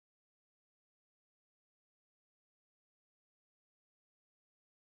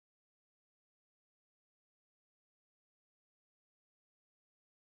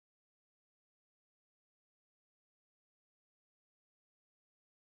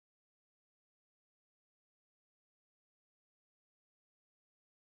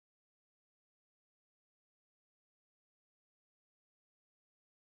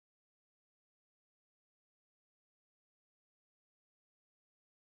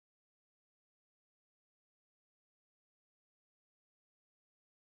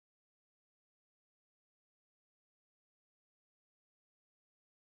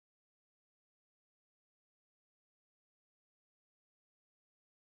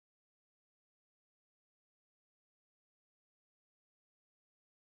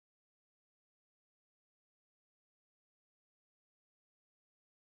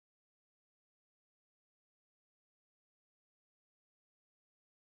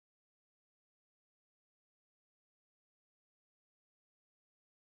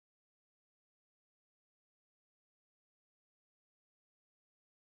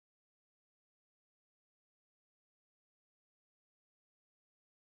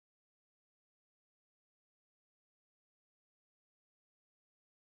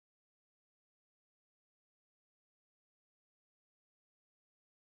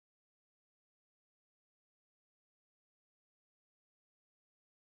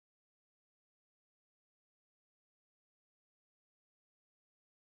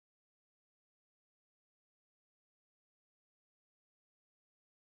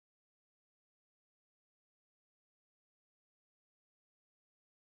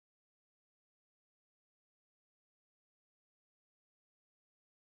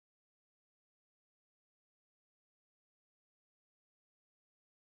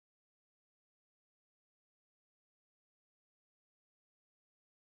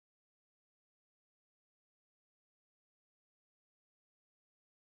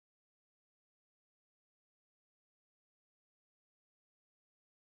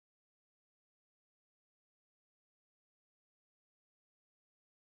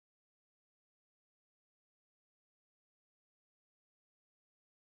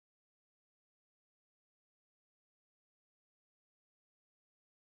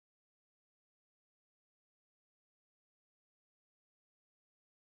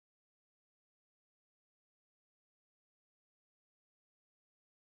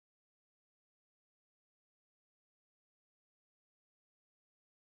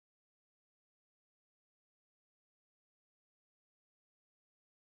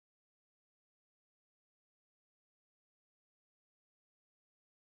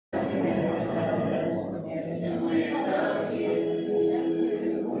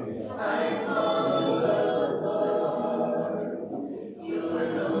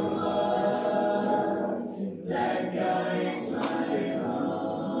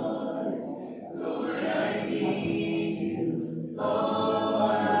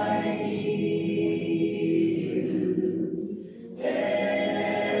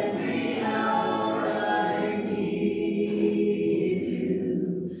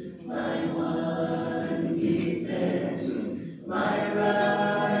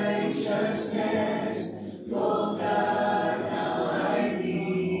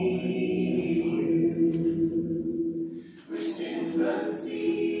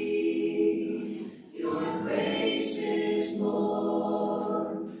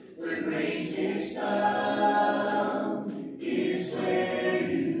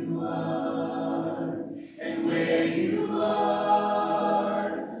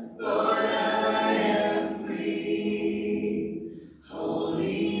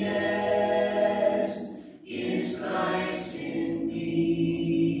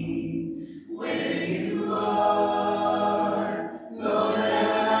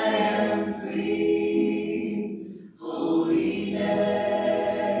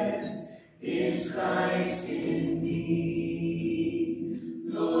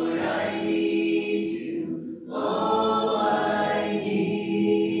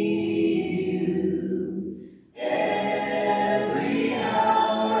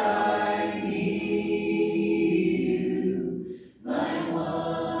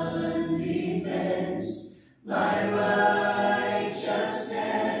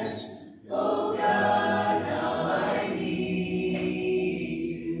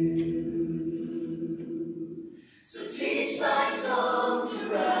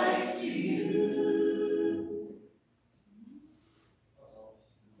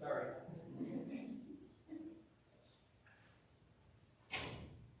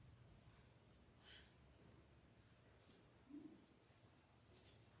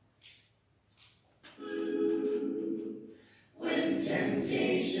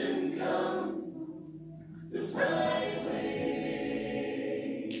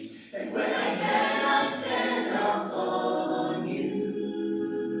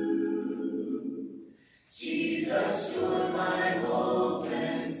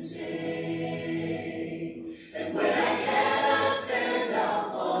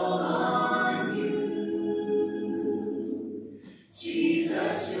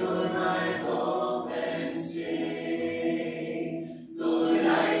Jesus, you're my hope and stay. Lord,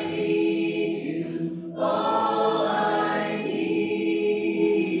 I need you. Oh, I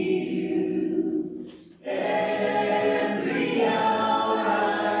need you. Every hour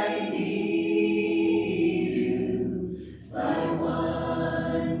I need you. My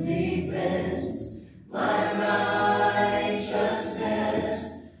one defense, my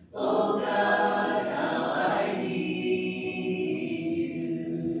righteousness. Oh God, how I need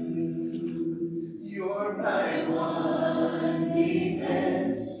you. You're my one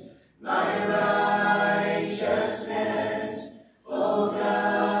defense, my righteousness. Oh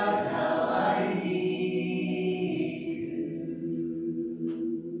God, how I need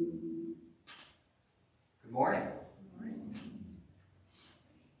you. Good morning.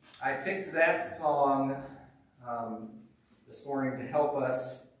 I picked that song this morning to help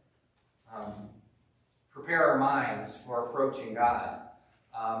us prepare our minds for approaching God.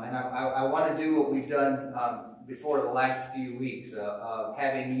 And I want to do what we've done before the last few weeks of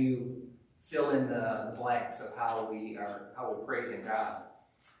having you fill in the blanks of how we're praising God.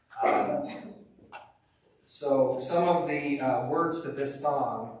 So some of the words to this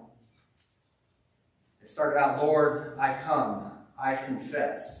song, it started out, Lord, I come, I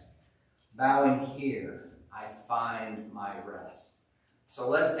confess, bowing here, I find my rest. So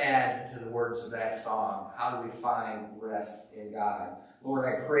let's add to the words of that song. How do we find rest in God? Lord,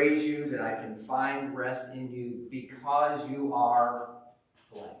 I praise you that I can find rest in you because you are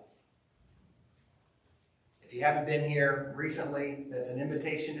blank. If you haven't been here recently, that's an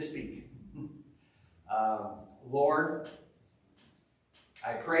invitation to speak. Lord,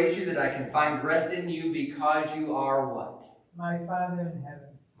 I praise you that I can find rest in you because you are what? My Father in heaven.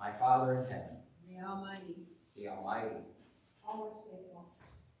 My Father in heaven. The Almighty. The Almighty. Always faithful.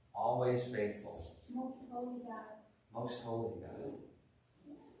 Always faithful. Most holy God. Most holy God.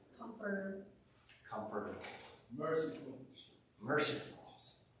 Comforter. Comforter. Merciful. Merciful.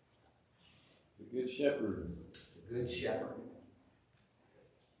 The Good Shepherd. The Good Shepherd.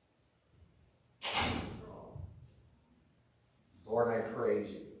 Lord, I praise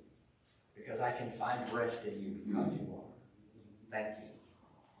you because I can find rest in you because you are. Thank you.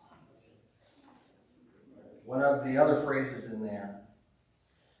 One of the other phrases in there,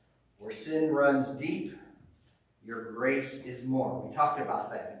 where sin runs deep, your grace is more. We talked about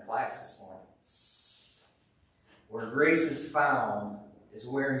that in class this morning. Where grace is found is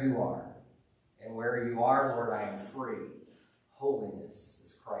where you are. And where you are, Lord, I am free. Holiness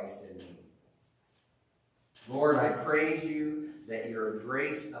is Christ in me. Lord, I praise you that your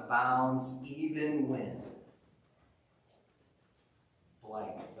grace abounds even when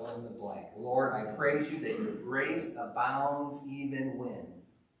blank, fill in the blank. Lord, I praise you that your grace abounds even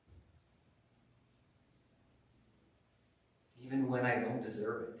when I don't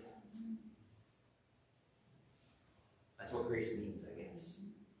deserve it. That's what grace means, I guess.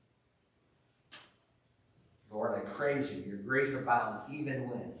 Lord, I praise you. Your grace abounds even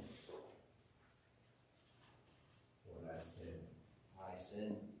when I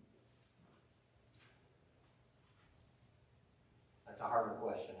sin. That's a harder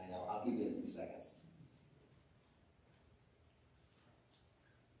question, I know. I'll give you a few seconds.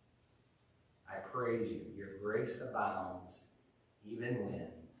 I praise you. Your grace abounds even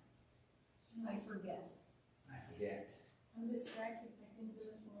when I forget. I forget. I'm distracted by things of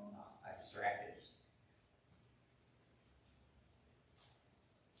this world. Oh, I'm distracted.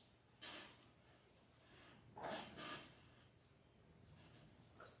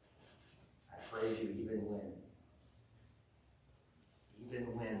 I praise you even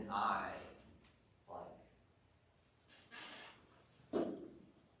when I blank.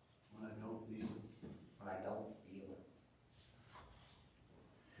 When I don't feel it. When I don't feel it.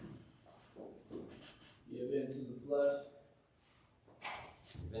 Give in to the flesh.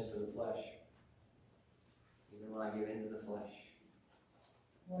 Give into the flesh. Even when I give into the flesh.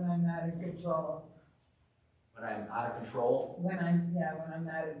 When I'm out of control. When I'm out of control. When I'm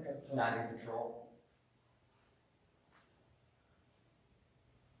out of control. Not in control.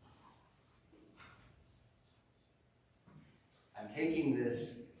 I'm taking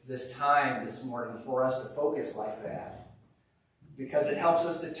this time this morning for us to focus like that because it helps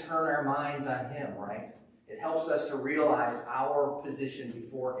us to turn our minds on Him, right? It helps us to realize our position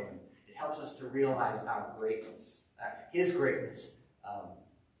before Him. It helps us to realize our greatness, His greatness,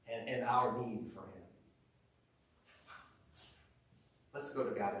 and our need for Him. Let's go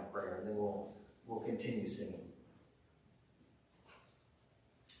to God in prayer, and then we'll continue singing.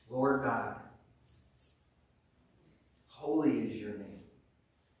 Lord God, holy is your name.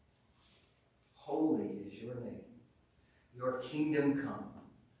 Holy is your name. Your kingdom come.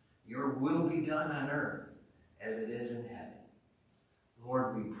 Your will be done on earth as it is in heaven.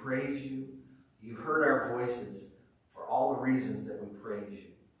 Lord, we praise you. You heard our voices for all the reasons that we praise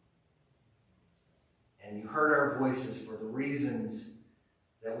you. And you heard our voices for the reasons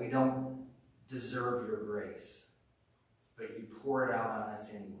that we don't deserve your grace, but you pour it out on us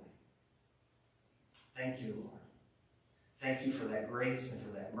anyway. Thank you, Lord. Thank you for that grace and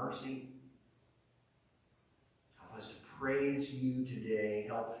for that mercy. Help us to praise you today.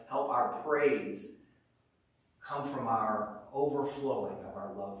 Help our praise come from our overflowing of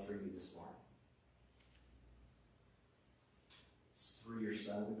our love for you this morning. It's through your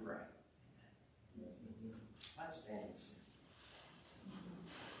Son we pray. Amen. Let's stand and sing.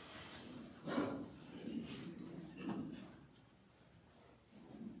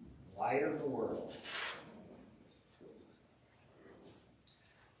 Light of the world.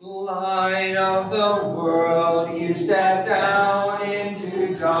 Light of the world, you step down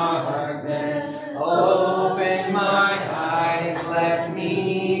into darkness. Open my eyes, let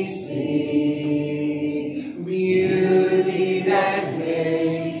me see beauty that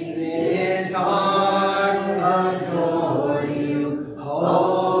makes this heart adore you.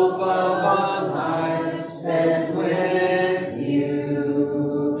 Hope of a life spent with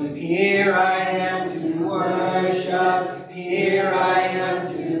you. Here I am to worship, here I am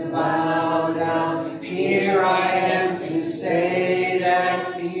to bow down, here I am to say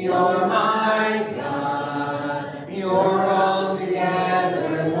that you're my God. You're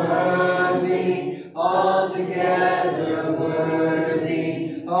altogether worthy, altogether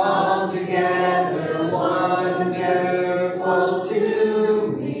worthy, altogether wonderful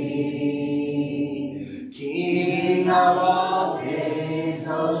to me. King of all days,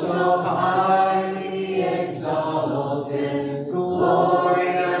 oh so highly exalted,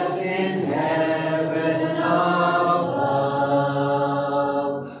 glorious in heaven above.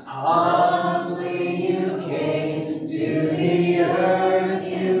 Humbly you came to the earth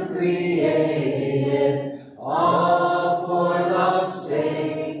you created, all for love's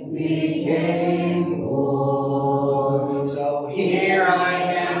sake became poor. So here I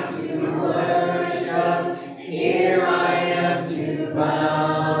am to worship, here I am to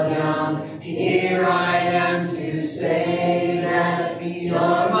bow down, here I am to say that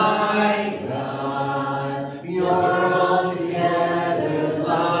you're my God. You're altogether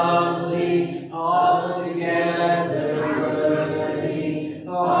lovely, altogether worthy,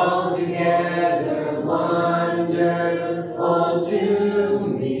 altogether wonderful to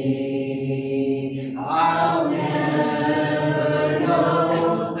me. I'll never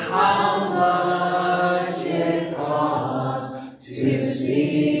know how much it costs to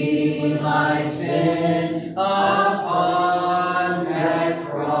see my sin upon that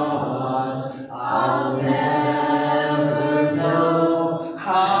cross. I'll never know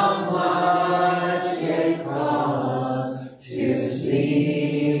how much it costs to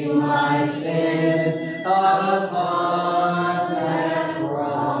see my sin upon that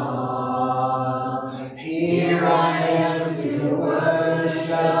cross. Here I am to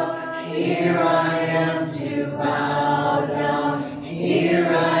worship, here I am to bow down, here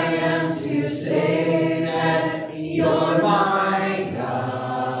I am to say that you're my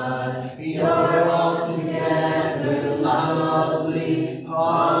God. You're altogether lovely,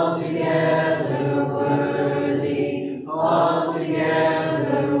 altogether worthy,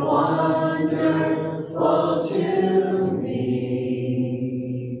 altogether wonderful to me.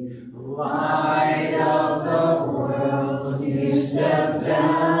 Light of the world, you step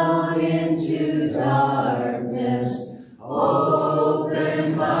down into darkness.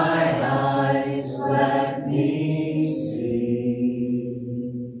 Open my eyes, let me see.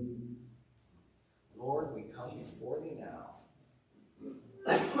 Lord, we come before thee now.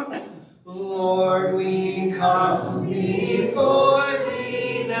 Lord, we come before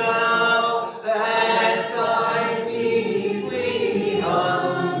thee now. At thy feet we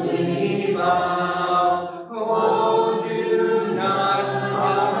humbly bow. Oh, do not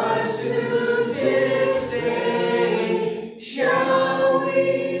our soon disdain. Shall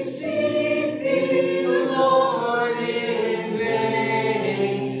we seek thee, Lord, in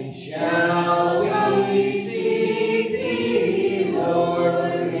vain? Shall we seek thee,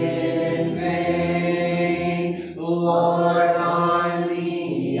 Lord, in vain? Lord, on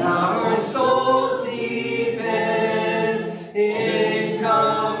thee our souls depend. In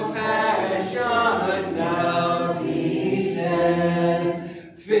compassion now descend.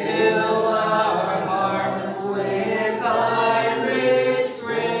 Fill our hearts with thy rich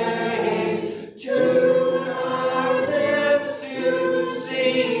grace. Tune our lips to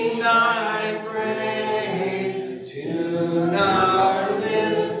sing thy praise. Tune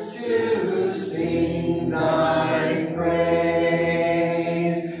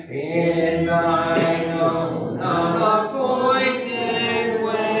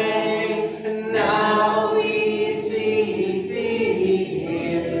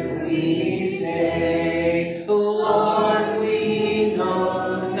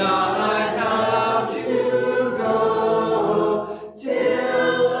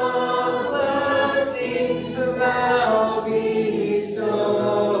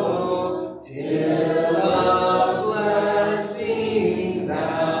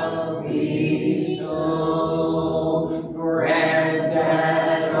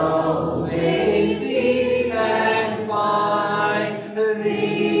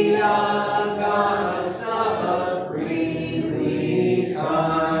thee, our God supremely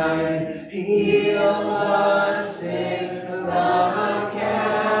kind. Heal the sick, the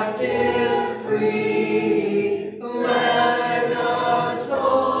captive free. Let us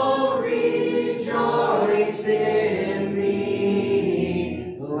all rejoice in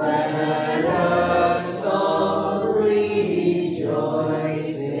thee. Let us all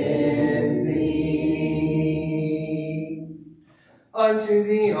rejoice in thee. Unto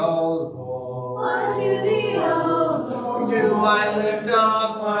thee, O Lord, Unto thee, O Lord, do I lift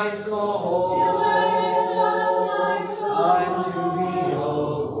up my soul. do I lift up my soul. Unto thee, O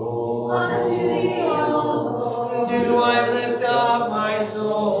Lord, Unto thee, O Lord, do I lift up my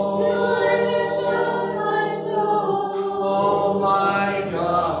soul. do I lift up my soul. Oh my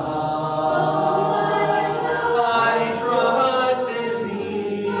God, I trust in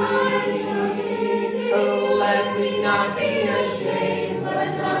thee. I trust in thee. Let me not be ashamed.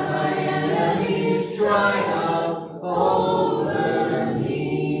 Let not my enemies triumph over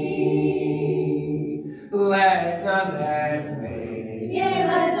me. Let none that way Yea,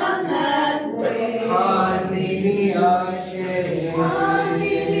 let none that way on thee be ashamed. on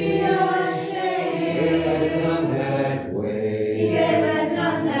thee be ashamed. Let none that way Yea, let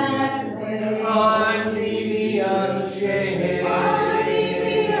none that way on thee be ashamed. on thee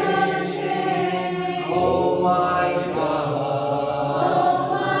be ashamed. Oh my Oh God,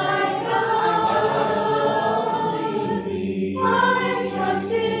 my God, I trust in thee. I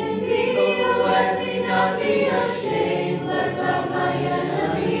trust in thee. Let me not be ashamed. Let not my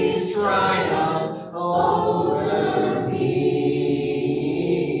enemies Triumph over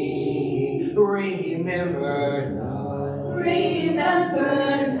me. Remember not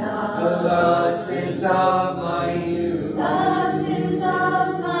remember not the sins of my youth. the sins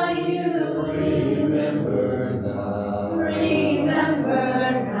of my youth. Remember not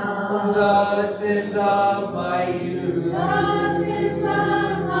Remember not the sins of my youth. the sins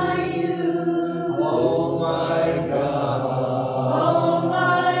of my youth. Oh my God, Oh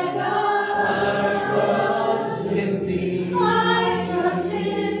my I God, trust in thee. I trust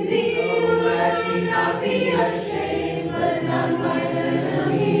in thee. Let me not be ashamed. Let not my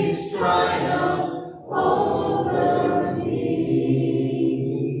enemies triumph over me.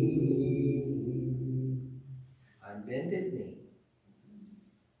 On bended knee.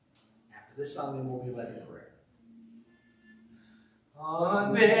 After this song, then we'll be led in prayer.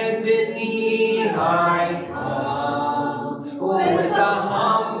 On bended knee I come, with a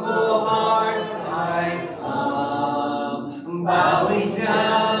humble heart I come, bowing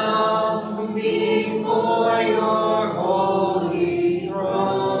down before your holy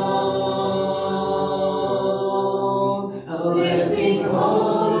throne, lifting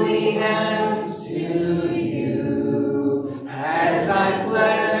holy hands to you, as I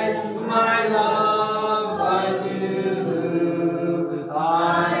pledge my love anew.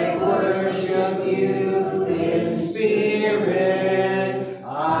 I worship you in spirit,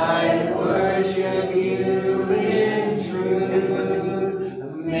 I worship you in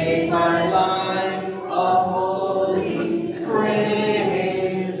truth. Make my life a holy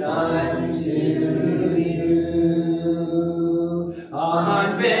praise unto you.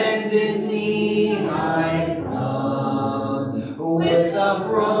 On bended knee I come, with a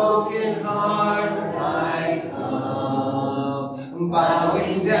broken heart I come,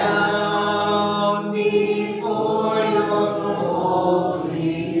 bowing down before your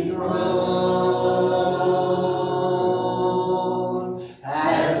holy throne.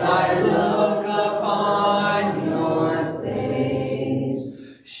 As I look upon your face,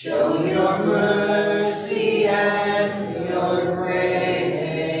 show your mercy and your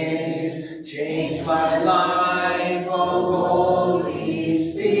grace. Change my life, O Holy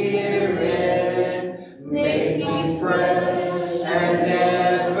Spirit. Make me fresh and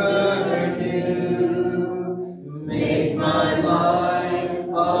ever new. Make my life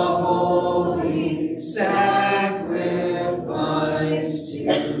a holy sacrifice to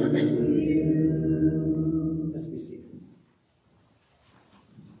you. Let's be seated.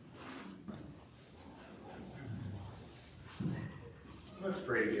 Let's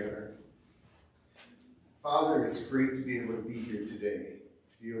pray together. Father, it's great to be able to be here today,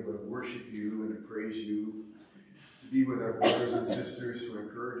 to be able to worship you and to praise you, to be with our brothers and sisters, to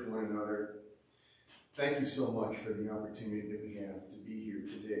encourage one another. Thank you so much for the opportunity that we have to be here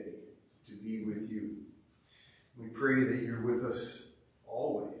today, to be with you. We pray that you're with us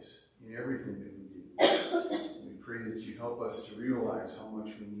always in everything that we do. We pray that you help us to realize how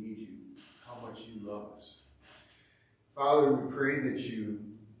much we need you, how much you love us. Father, we pray that you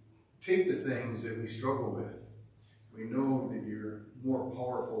take the things that we struggle with. We know that you're more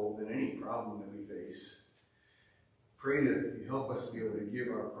powerful than any problem that we face. Pray that you help us to be able to give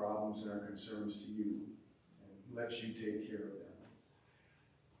our problems and our concerns to you and let you take care of them.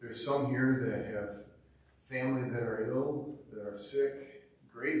 There's some here that have family that are ill, that are sick,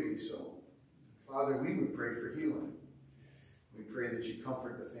 gravely so. Father, we would pray for healing. We pray that you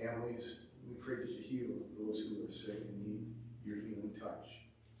comfort the families. We pray that you heal those who are sick and need your healing touch.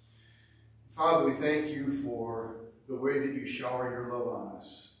 Father, we thank you for the way that you shower your love on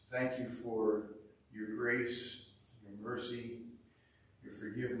us. Thank you for your grace, your mercy, your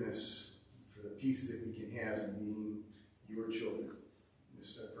forgiveness, for the peace that we can have in being your children.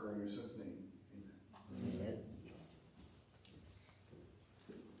 This I pray in your son's name. Amen.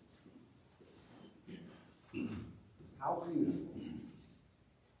 Amen. How beautiful.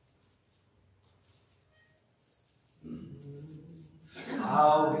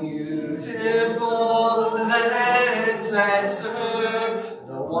 How beautiful the hands that serve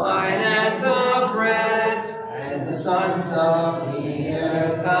the wine and the bread and the sons of the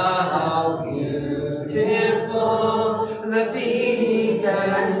earth. How beautiful the feet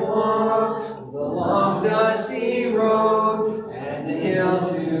that walk the long dusty road and the hill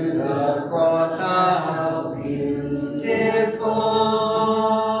to the cross. How beautiful.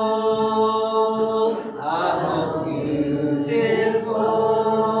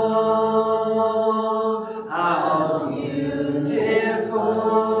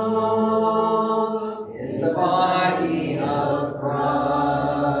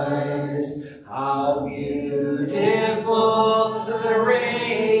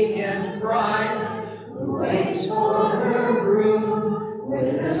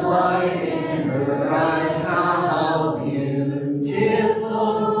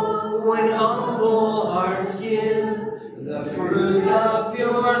 Fruit of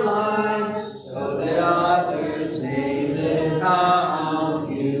your lives, so that others may live. How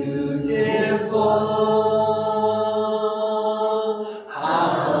beautiful,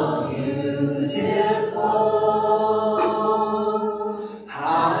 how beautiful,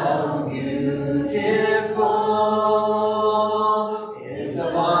 how beautiful is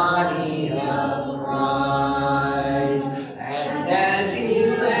the body of Christ. And as he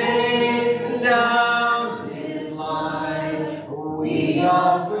laid down his life, we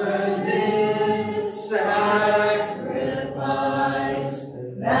offer this sacrifice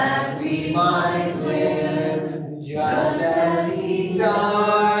that we might live just as he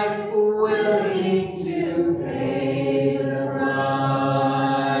died, willing to pay the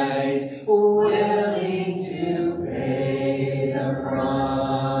price, willing to pay the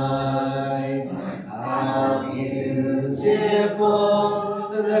price. How beautiful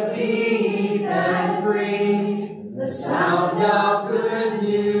the feet that bring the sound of good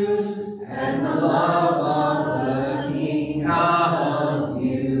news and the love of the King. How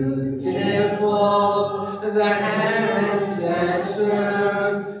beautiful the hands that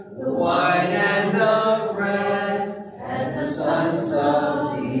serve the wine and the bread and the sons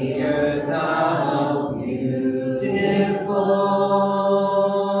of the earth. How beautiful,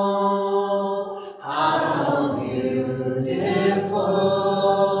 how beautiful,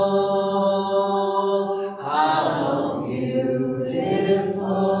 how beautiful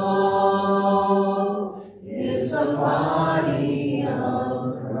is the body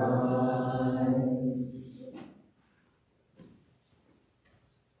of Christ.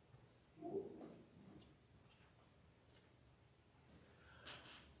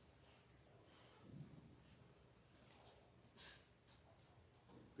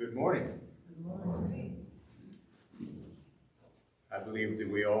 Good morning. I believe that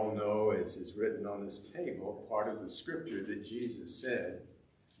we all know, as is written on this table, part of the scripture that Jesus said,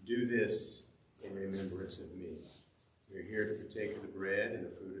 "Do this in remembrance of me." We're here to partake of the bread and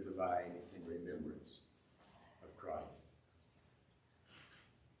the fruit of the vine in remembrance of Christ.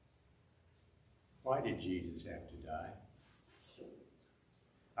 Why did Jesus have to die?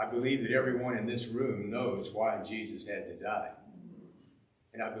 I believe that everyone in this room knows why Jesus had to die.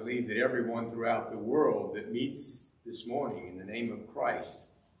 And I believe that everyone throughout the world that meets this morning in the name of Christ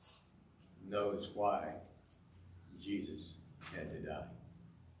knows why Jesus had to die.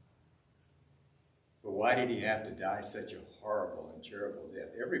 But why did he have to die such a horrible and terrible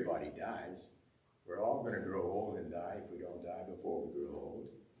death? Everybody dies. We're all going to grow old and die if we don't die before we grow old.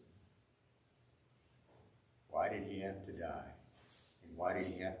 Why did he have to die? And why did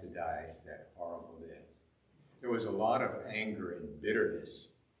he have to die that horrible death? There was a lot of anger and bitterness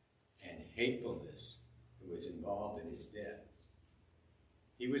and hatefulness that was involved in his death.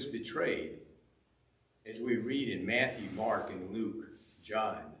 He was betrayed, as we read in Matthew, Mark, and Luke,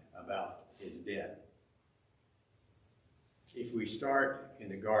 John, about his death. If we start in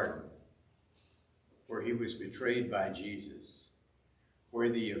the garden, where he was betrayed by Jesus, where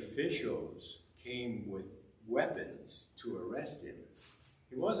the officials came with weapons to arrest him.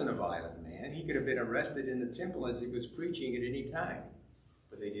 He wasn't a violent man. He could have been arrested in the temple as he was preaching at any time,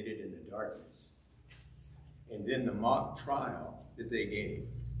 but they did it in the darkness. And then the mock trial that they gave.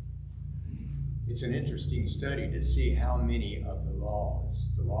 It's an interesting study to see how many of the laws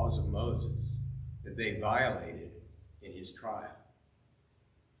of Moses, that they violated in his trial.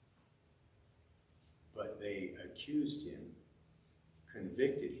 But they accused him,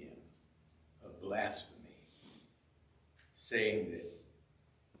 convicted him of blasphemy, saying that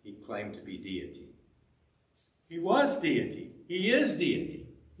he claimed to be deity. He was deity. He is deity.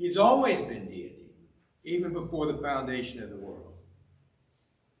 He's always been deity, even before the foundation of the world.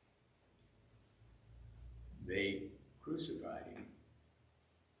 They crucified him,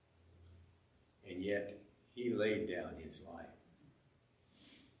 and yet he laid down his life.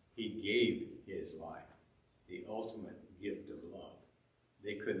 He gave his life, the ultimate gift of love.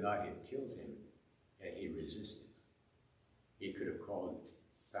 They could not have killed him had he resisted. He could have called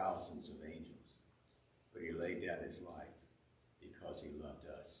thousands of angels, but he laid down his life because he loved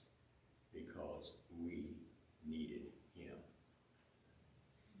us, because we needed him.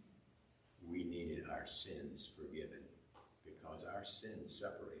 We needed our sins forgiven because our sins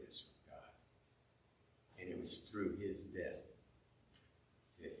separate us from God. And it was through his death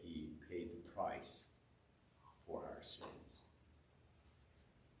that he paid the price for our sins,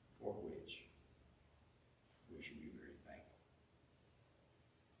 for which we should be very thankful.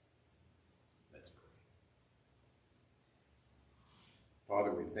 Let's pray.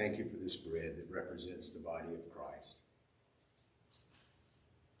 Father, we thank you for this bread that represents the body of Christ.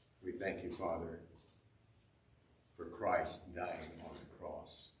 We thank you, Father, for Christ dying on the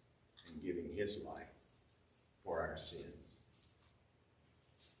cross and giving his life for our sins.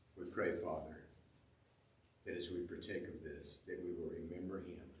 We pray, Father, that as we partake of this, that we will remember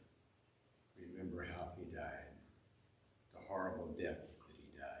him, remember how he died, the horrible death that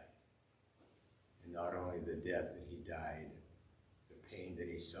he died. And not only the death that he died, the pain that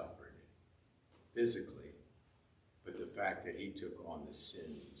he suffered physically, but the fact that he took on the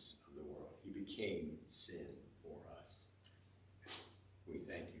sins of the world. He became sin for us. We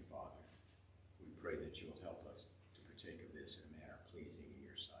thank you, Father. We pray that you'll help us to partake of this in a manner pleasing in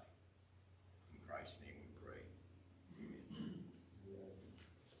your sight. In Christ's name we pray. Amen.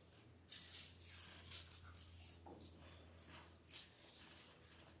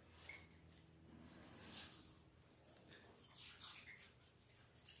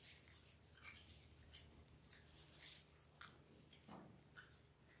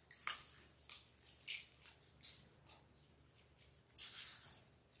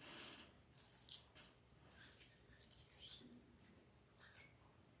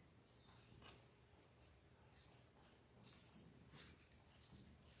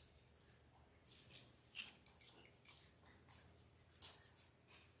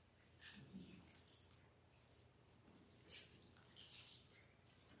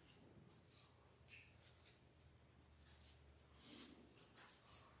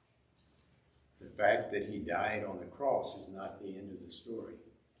 The fact that he died on the cross is not the end of the story.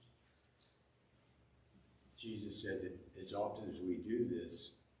 Jesus said that as often as we do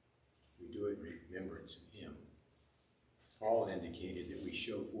this, we do it in remembrance of him. Paul indicated that we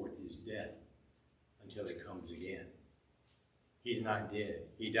show forth his death until he comes again. He's not dead.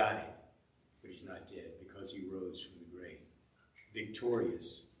 He died, but he's not dead because he rose from the grave,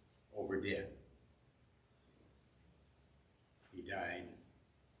 victorious over death. He died,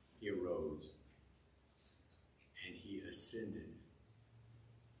 he arose, and he ascended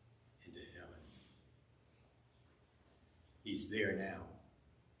into heaven. He's there now.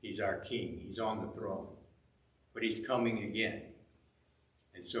 He's our king. He's on the throne. But he's coming again.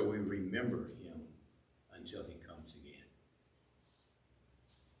 And so we remember him until he comes again.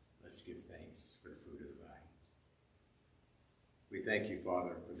 Let's give thanks for the fruit of the vine. We thank you,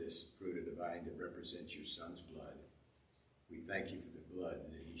 Father, for this fruit of the vine that represents your Son's blood. We thank you for the blood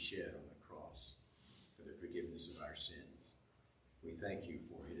that he shed on the cross for the forgiveness of our sins. We thank you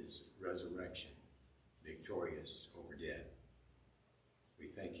for his resurrection, victorious over death. We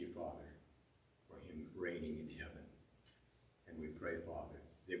thank you, Father, for him reigning in heaven. And we pray, Father,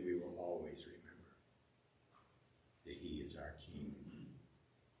 that we will always remember that he is our King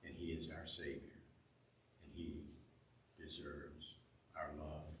and he is our Savior, and he deserves our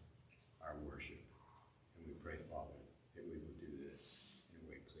love, our worship. And we pray, Father, that we will do this in a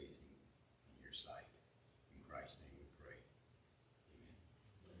way pleasing in your sight. In Christ's name we pray. Amen.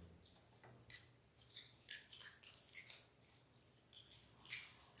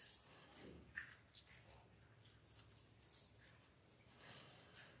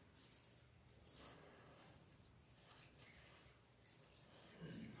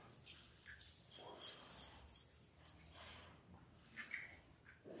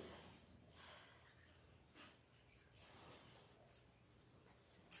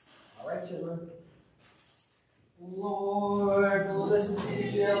 children. Lord, listen to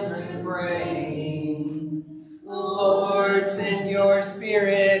your children praying. Lord, send your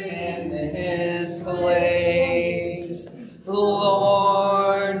Spirit in His place.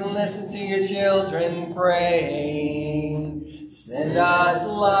 Lord, listen to your children praying. Send us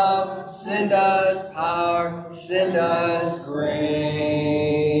love, send us power, send us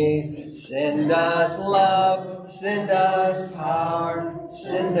grace. Send us love, send us power,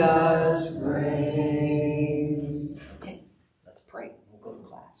 send us grace. Okay, let's pray. We'll go to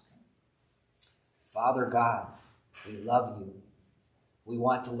class. Father God, we love you. We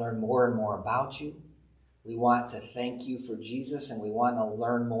want to learn more and more about you. We want to thank you for Jesus, and we want to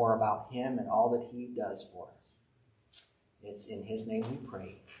learn more about Him and all that He does for us. It's in His name we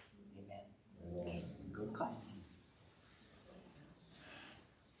pray. Amen. Okay, go to class.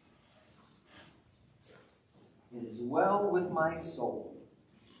 It is well with my soul.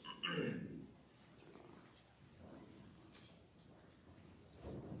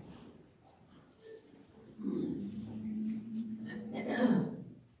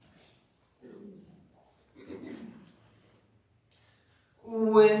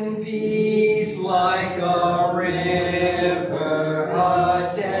 When peace like a river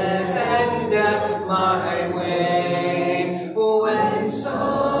attendeth my way, when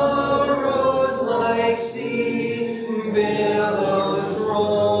sorrows like sea billows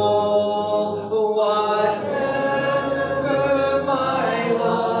roll, whatever my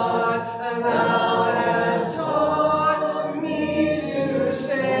lot, thou hast taught me to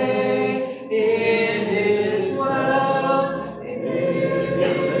say, it is well, it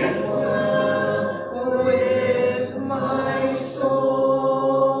is well with my soul.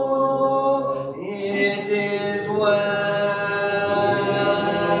 It is well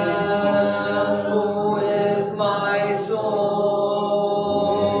with my soul.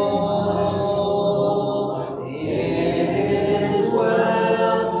 It is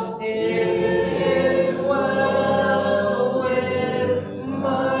well, it is well with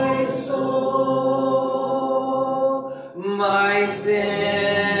my soul. My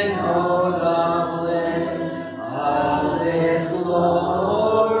sin, oh the bliss of this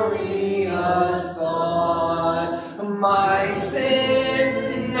glorious thought. My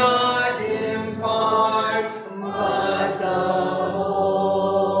sin not in part, but the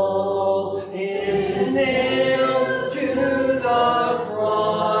whole is nailed to the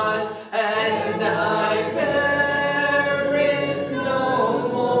cross, and I bear it no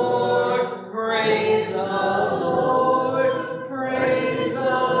more. Praise the Lord, praise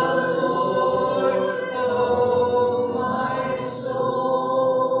the Lord, oh my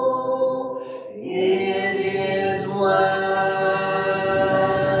soul. It is well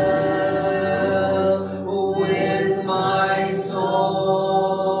with my soul.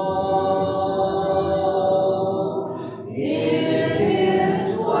 It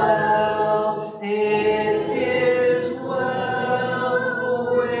is well, it is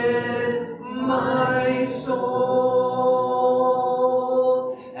well with my soul.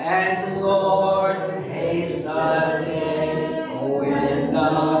 And Lord, haste the day when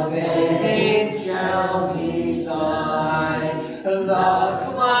the faith shall be signed, the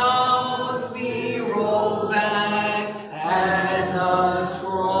clouds be rolled back as a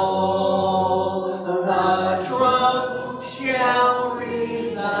scroll, the trump shall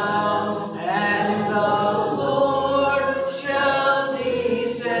resound, and the Lord shall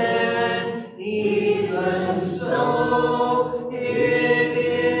descend. Even so, it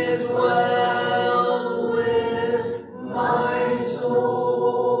is well with my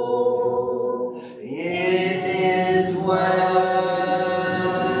soul. It is well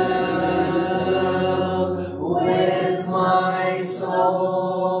with my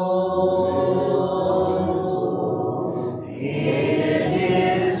soul. It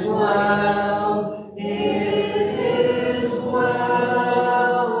is well, it is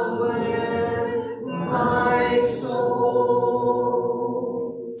well with my soul.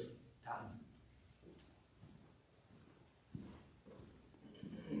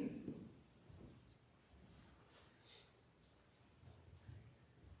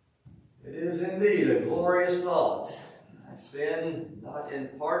 It is indeed a glorious thought. My sin, not in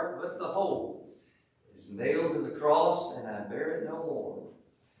part, but the whole, is nailed to the cross, and I bear it no more.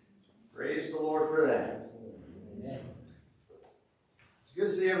 Praise the Lord for that. Amen. It's good to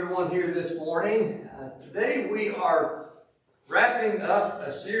see everyone here this morning. Today we are wrapping up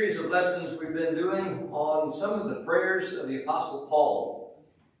a series of lessons we've been doing on some of the prayers of the Apostle Paul.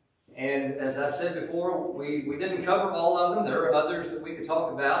 And as I've said before, we didn't cover all of them. There are others that we could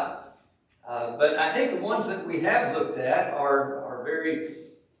talk about. But I think the ones that we have looked at are very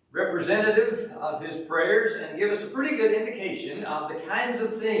representative of his prayers and give us a pretty good indication of the kinds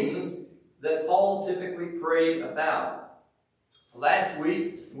of things that Paul typically prayed about. Last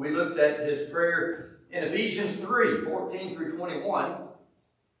week, we looked at his prayer in Ephesians 3, 14 through 21.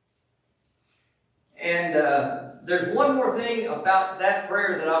 And there's one more thing about that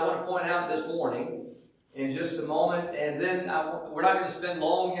prayer that I want to point out this morning in just a moment. And then we're not going to spend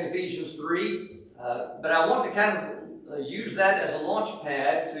long in Ephesians 3, but I want to kind of use that as a launch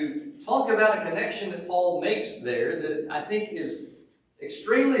pad to talk about a connection that Paul makes there that I think is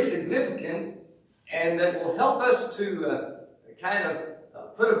extremely significant and that will help us to kind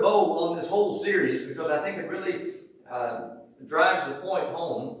of put a bow on this whole series, because I think it really drives the point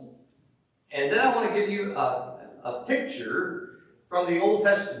home. And then I want to give you a picture from the Old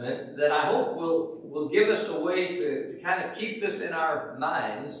Testament that I hope will give us a way to kind of keep this in our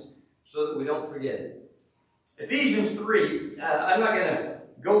minds so that we don't forget it. Ephesians 3, I'm not going to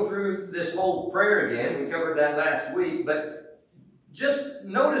go through this whole prayer again. We covered that last week, but just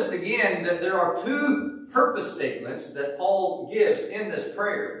notice again that there are two purpose statements that Paul gives in this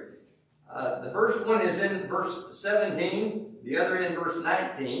prayer. The first one is in verse 17, the other in verse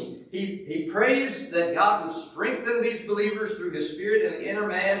 19. He prays that God would strengthen these believers through His Spirit in the inner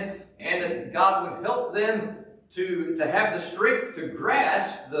man, and that God would help them to have the strength to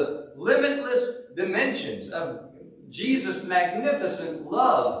grasp the limitless dimensions of Jesus' magnificent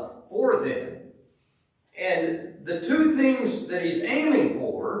love for them. And the two things that he's aiming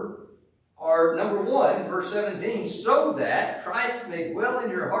for are, number one, verse 17, so that Christ may dwell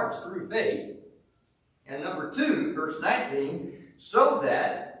in your hearts through faith. And number two, verse 19, so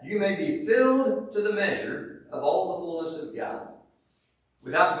that you may be filled to the measure of all the fullness of God.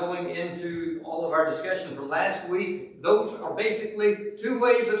 Without going into all of our discussion from last week, those are basically two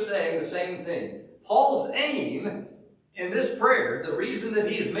ways of saying the same thing. Paul's aim in this prayer, the reason that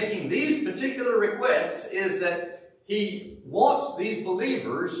he is making these particular requests, is that he wants these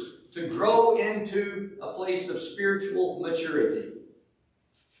believers to grow into a place of spiritual maturity.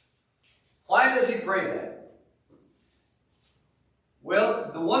 Why does he pray that?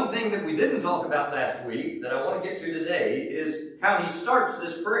 Well, the one thing that we didn't talk about last week that I want to get to today is how he starts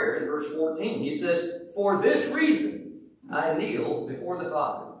this prayer in verse 14. He says, for this reason I kneel before the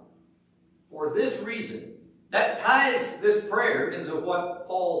Father. For this reason. That ties this prayer into what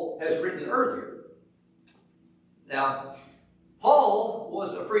Paul has written earlier. Now, Paul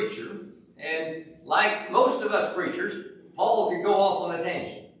was a preacher, and like most of us preachers, Paul could go off on a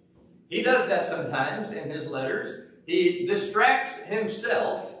tangent. He does that sometimes in his letters. He distracts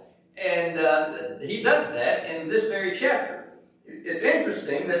himself, and he does that in this very chapter. It's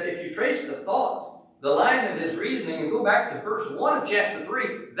interesting that if you trace the thought, the line of his reasoning, and go back to verse 1 of chapter 3,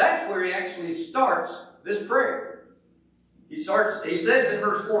 that's where he actually starts this prayer. He says in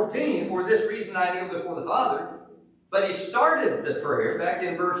verse 14, for this reason I kneel before the Father. But he started the prayer back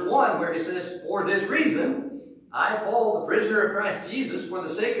in verse 1 where he says, for this reason, I, Paul, the prisoner of Christ Jesus, for the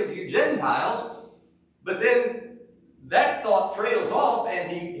sake of you Gentiles. But then that thought trails off,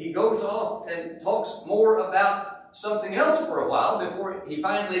 and he goes off and talks more about something else for a while before he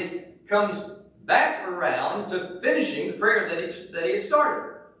finally comes back around to finishing the prayer that he had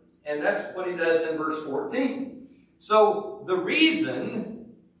started. And that's what he does in verse 14. So the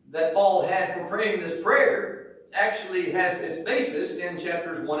reason that Paul had for praying this prayer actually has its basis in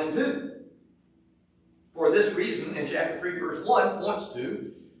chapters 1 and 2. For this reason, in chapter 3, verse 1, points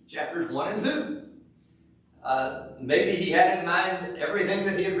to chapters 1 and 2. Maybe he had in mind everything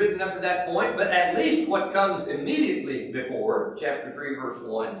that he had written up to that point, but at least what comes immediately before chapter 3, verse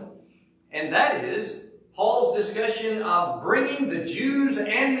 1, and that is Paul's discussion of bringing the Jews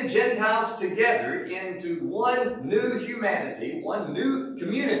and the Gentiles together into one new humanity, one new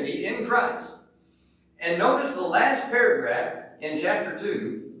community in Christ. And notice the last paragraph in chapter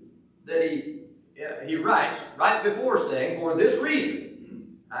 2 that he writes right before saying, for this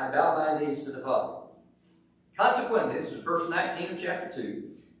reason I bow my knees to the Father. Consequently, this is verse 19 of chapter 2,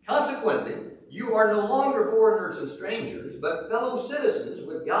 consequently, you are no longer foreigners and strangers, but fellow citizens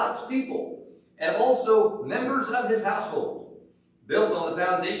with God's people, and also members of His household, built on the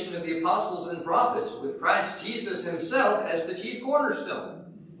foundation of the apostles and prophets, with Christ Jesus Himself as the chief cornerstone.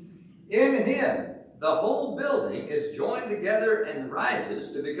 In Him, the whole building is joined together and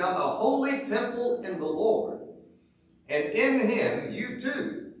rises to become a holy temple in the Lord. And in Him, you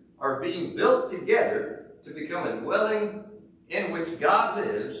too are being built together to become a dwelling in which God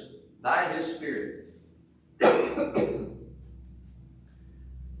lives by His Spirit.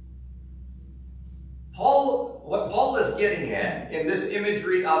 What Paul is getting at in this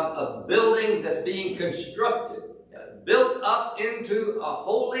imagery of a building that's being constructed, built up into a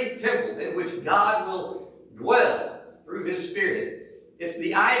holy temple in which God will dwell through His Spirit. It's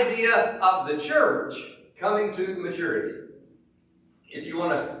the idea of the church coming to maturity. If you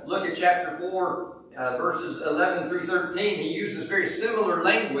want to look at chapter 4, verses 11 through 13, he uses very similar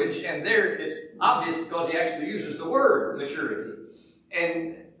language, and there it's obvious because he actually uses the word maturity.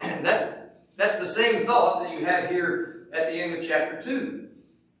 And that's the same thought that you have here at the end of chapter 2.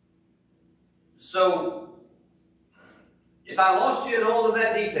 So, if I lost you in all of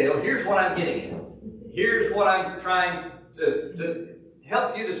that detail, here's what I'm getting at. Here's what I'm trying to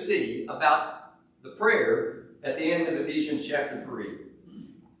help you to see about the prayer at the end of Ephesians chapter 3.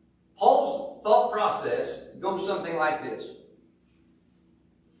 Paul's thought process goes something like this.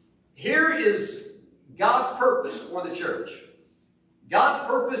 Here is God's purpose for the church. God's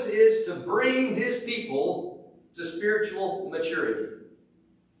purpose is to bring His people to spiritual maturity.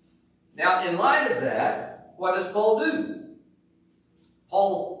 Now, in light of that, what does Paul do?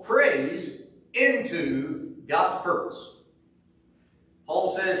 Paul prays into God's purpose. Paul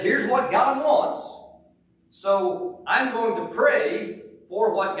says, here's what God wants, so I'm going to pray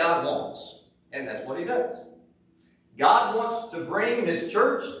for what God wants. And that's what he does. God wants to bring His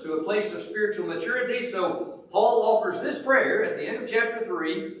church to a place of spiritual maturity, so Paul offers this prayer at the end of chapter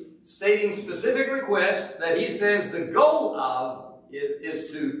 3, stating specific requests that he says the goal of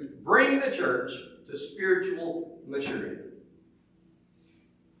is to bring the church to spiritual maturity.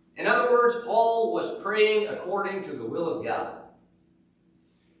 In other words, Paul was praying according to the will of God.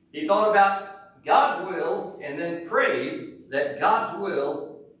 He thought about God's will and then prayed that God's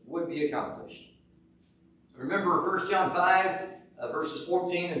will would be accomplished. Remember 1 John 5, verses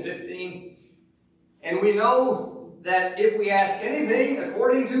 14 and 15. And we know that if we ask anything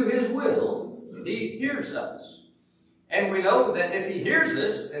according to His will, He hears us. And we know that if He hears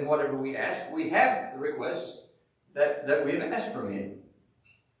us in whatever we ask, we have the requests that we have asked from Him.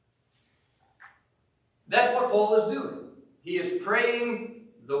 That's what Paul is doing. He is praying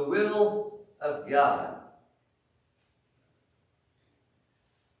the will of God.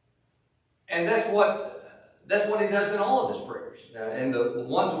 And that's what he does in all of his prayers. And the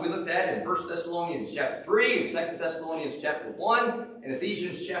ones we looked at in 1 Thessalonians chapter 3, and 2 Thessalonians chapter 1, and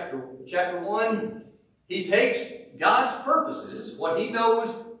Ephesians chapter 1, he takes God's purposes, what he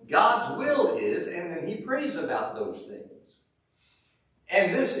knows God's will is, and then he prays about those things.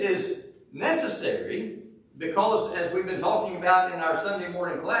 And this is necessary because, as we've been talking about in our Sunday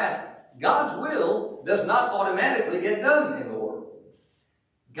morning class, God's will does not automatically get done in the world.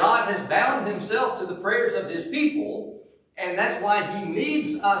 God has bound Himself to the prayers of His people, and that's why He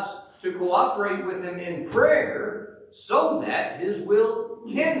needs us to cooperate with Him in prayer so that His will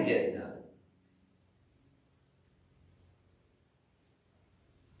can get done.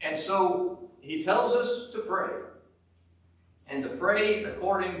 And so He tells us to pray, and to pray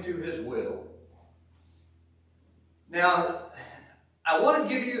according to His will. Now, I want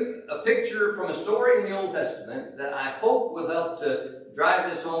to give you a picture from a story in the Old Testament that I hope will help to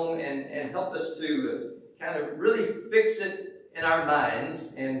drive this home and help us to kind of really fix it in our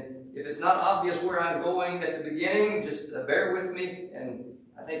minds. And if it's not obvious where I'm going at the beginning, just bear with me, and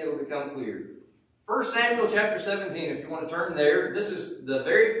I think it'll become clear. 1 Samuel chapter 17, if you want to turn there, this is the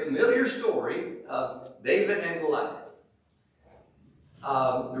very familiar story of David and Goliath.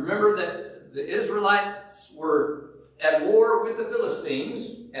 Remember that the Israelites were at war with the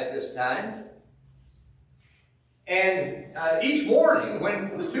Philistines at this time. And each morning,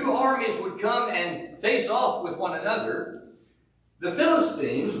 when the two armies would come and face off with one another, the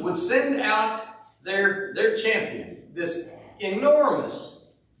Philistines would send out their champion, this enormous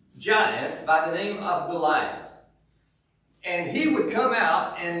giant by the name of Goliath. And he would come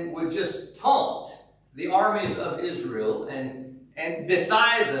out and would just taunt the armies of Israel and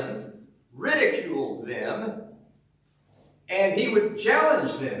defy them, ridicule them, and he would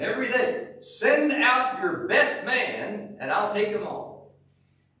challenge them every day. Send out your best man, and I'll take them all.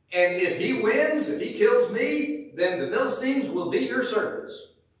 And if he wins, if he kills me, then the Philistines will be your servants.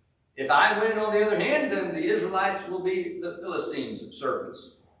 If I win, on the other hand, then the Israelites will be the Philistines'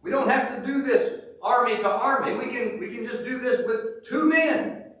 servants. We don't have to do this army to army. We can just do this with two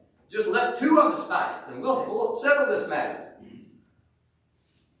men. Just let two of us fight, and we'll settle this matter.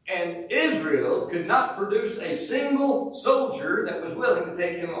 And Israel could not produce a single soldier that was willing to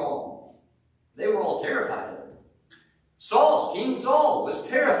take him on. They were all terrified of him. Saul, King Saul, was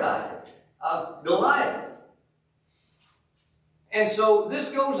terrified of Goliath. And so this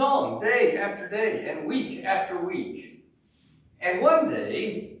goes on day after day and week after week. And one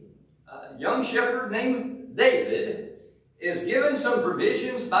day, a young shepherd named David is given some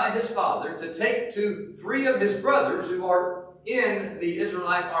provisions by his father to take to 3 of his brothers who are in the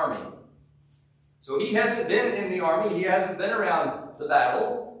Israelite army. So he hasn't been in the army. He hasn't been around the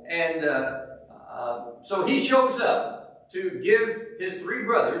battle. And so he shows up to give his 3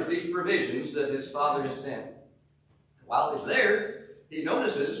 brothers these provisions that his father has sent. While he's there, he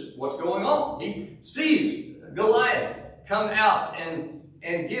notices what's going on. He sees Goliath come out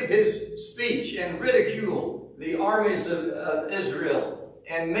and give his speech and ridicule the armies of Israel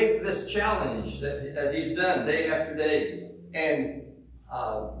and make this challenge that as he's done day after day. And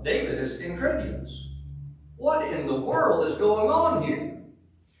David is incredulous. What in the world is going on here?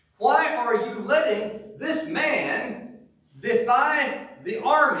 Why are you letting this man defy the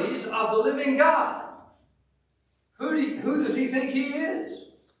armies of the living God? Who does he think he is?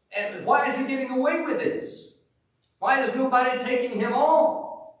 And why is he getting away with this? Why is nobody taking him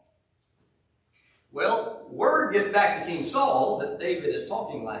on? Well, word gets back to King Saul that David is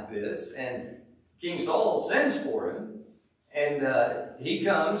talking like this, and King Saul sends for him, and he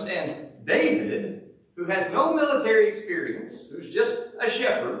comes, and David, who has no military experience, who's just a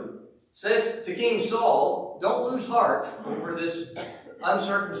shepherd, says to King Saul, "Don't lose heart over this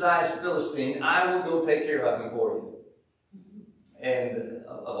uncircumcised Philistine. I will go take care of him for you." And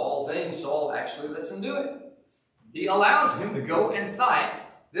of all things, Saul actually lets him do it. He allows him to go and fight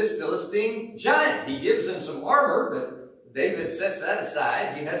this Philistine giant. He gives him some armor, but David sets that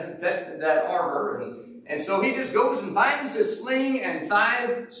aside. He hasn't tested that armor. And so he just goes and finds his sling and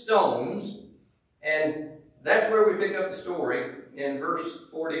 5 stones. And that's where we pick up the story in verse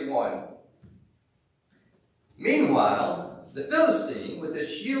 41. Meanwhile, the Philistine, with his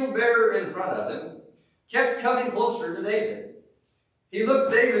shield bearer in front of him, kept coming closer to David. He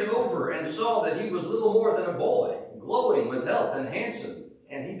looked David over and saw that he was little more than a boy, glowing with health and handsome,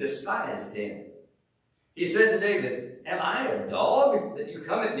 and he despised him. He said to David, "Am I a dog that you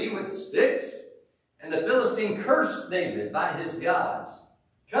come at me with sticks?" And the Philistine cursed David by his gods.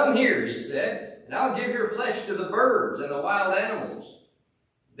 "Come here," he said, "and I'll give your flesh to the birds and the wild animals."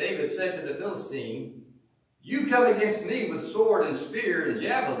 David said to the Philistine, "You come against me with sword and spear and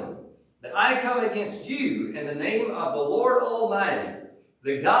javelin, but I come against you in the name of the Lord Almighty,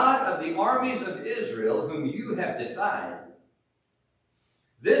 the God of the armies of Israel, whom you have defied.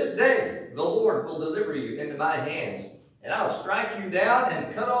 This day the Lord will deliver you into my hands, and I'll strike you down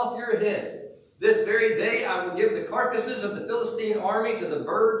and cut off your head. This very day I will give the carcasses of the Philistine army to the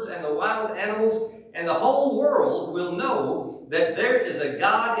birds and the wild animals, and the whole world will know that there is a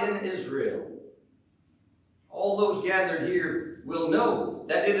God in Israel. All those gathered here will know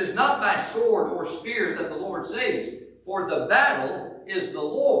that it is not by sword or spear that the Lord saves, for the battle is the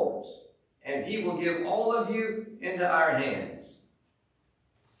Lord's, and he will give all of you into our hands."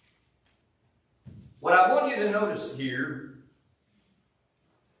 What I want you to notice here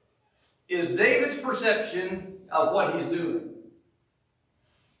is David's perception of what he's doing.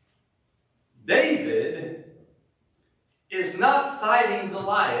 David is not fighting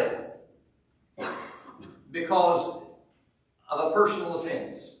Goliath because of a personal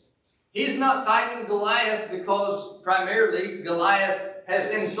offense. He's not fighting Goliath because primarily Goliath has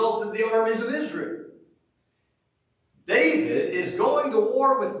insulted the armies of Israel. David is going to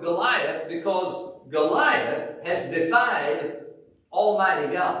war with Goliath because Goliath has defied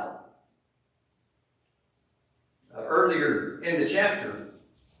Almighty God. Earlier in the chapter,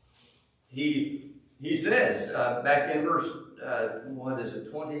 he says, back in verse,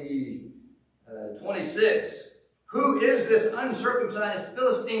 26, "Who is this uncircumcised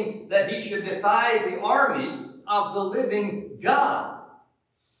Philistine that he should defy the armies of the living God?"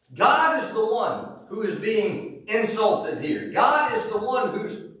 God is the one who is being insulted here. God is the one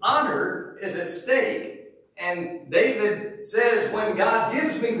whose honor is at stake. And David says, when God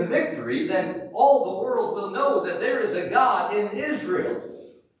gives me the victory, then all the world will know that there is a God in Israel.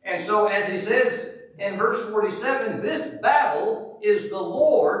 And so as he says in verse 47, this battle is the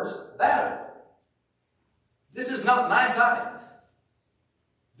Lord's battle. This is not my fight.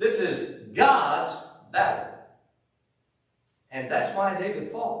 This is God's battle. And that's why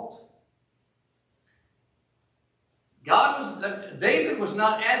David fought. David was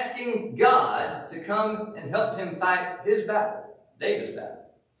not asking God to come and help him fight his battle, David's battle.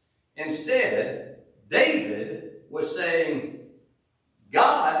 Instead, David was saying,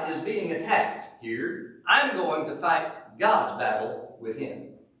 God is being attacked here. I'm going to fight God's battle with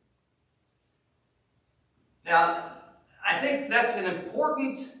him. Now, I think that's an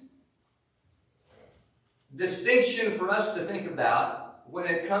important distinction for us to think about when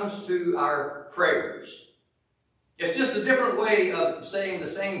it comes to our prayers. It's just a different way of saying the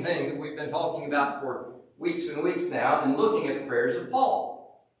same thing that we've been talking about for weeks and weeks now in looking at the prayers of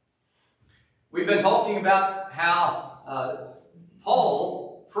Paul. We've been talking about how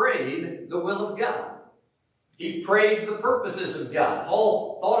Paul prayed the will of God. He prayed the purposes of God.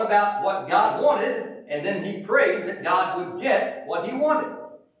 Paul thought about what God wanted, and then he prayed that God would get what he wanted.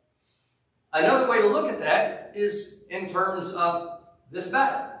 Another way to look at that is in terms of this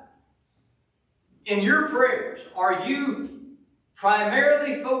battle. In your prayers, are you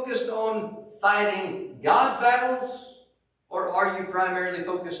primarily focused on fighting God's battles, or are you primarily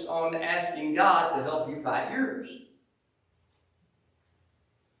focused on asking God to help you fight yours?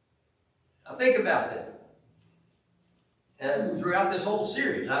 Now think about that. Throughout this whole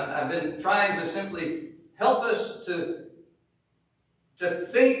series, I've been trying to simply help us to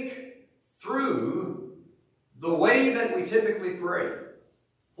think through the way that we typically pray.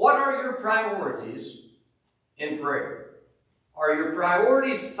 What are your priorities in prayer? Are your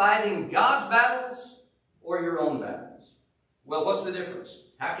priorities fighting God's battles or your own battles? Well, what's the difference?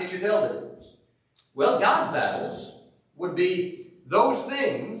 How can you tell the difference? Well, God's battles would be those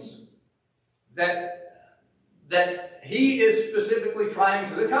things that He is specifically trying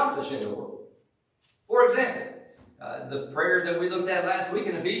to accomplish in the world. For example, the prayer that we looked at last week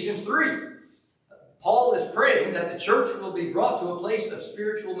in Ephesians 3. Paul is praying that the church will be brought to a place of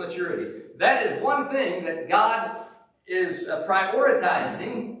spiritual maturity. That is one thing that God is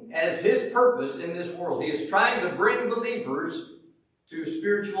prioritizing as His purpose in this world. He is trying to bring believers to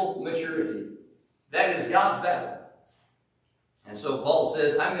spiritual maturity. That is God's battle. And so Paul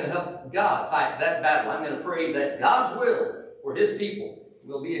says, I'm going to help God fight that battle. I'm going to pray that God's will for His people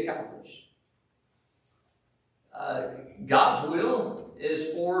will be accomplished. God's will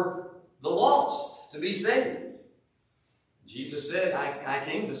is for the lost to be saved. Jesus said, I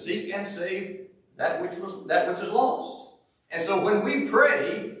came to seek and save that which is lost. And so when we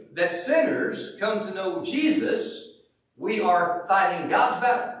pray that sinners come to know Jesus, we are fighting God's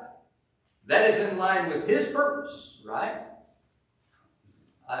battle. That is in line with His purpose, right?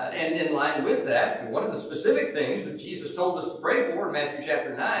 And in line with that, one of the specific things that Jesus told us to pray for in Matthew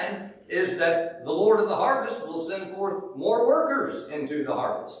chapter 9 is that the Lord of the harvest will send forth more workers into the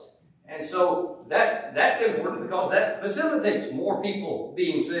harvest. And so that's important because that facilitates more people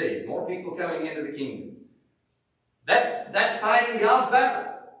being saved, more people coming into the kingdom. That's fighting God's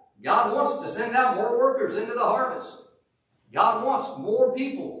battle. God wants to send out more workers into the harvest. God wants more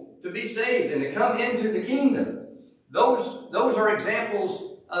people to be saved and to come into the kingdom. Those are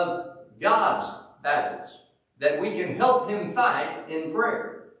examples of God's battles that we can help Him fight in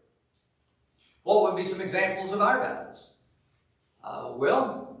prayer. What would be some examples of our battles?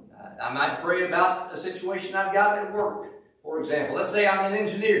 I might pray about a situation I've got at work. For example, let's say I'm an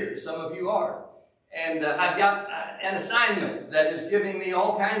engineer. Some of you are. And I've got an assignment that is giving me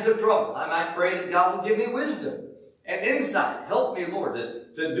all kinds of trouble. I might pray that God will give me wisdom and insight. Help me, Lord,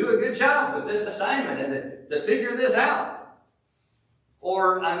 to do a good job with this assignment and to figure this out.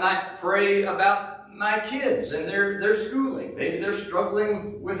 Or I might pray about my kids and their schooling. Maybe they're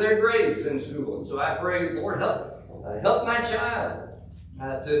struggling with their grades in school. And so I pray, Lord, help my child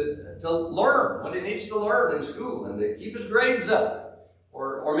to learn what he needs to learn in school and to keep his grades up.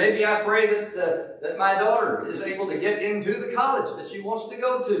 Or maybe I pray that my daughter is able to get into the college that she wants to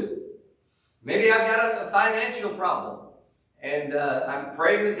go to. Maybe I've got a financial problem, and I'm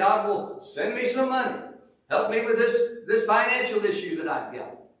praying that God will send me some money. Help me with this financial issue that I've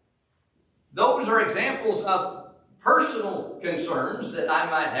got. Those are examples of personal concerns that I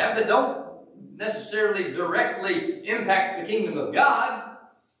might have that don't necessarily directly impact the kingdom of God,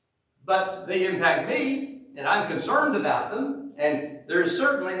 but they impact me, and I'm concerned about them, and there's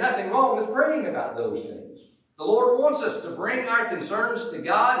certainly nothing wrong with praying about those things. The Lord wants us to bring our concerns to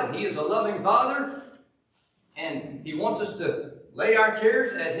God, and He is a loving Father, and He wants us to lay our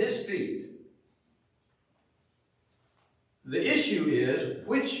cares at His feet. The issue is,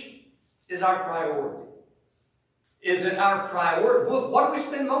 which is our priority? Is it our priority? What do we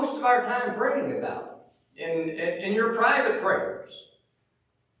spend most of our time praying about in your private prayers?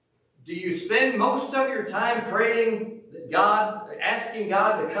 Do you spend most of your time praying that asking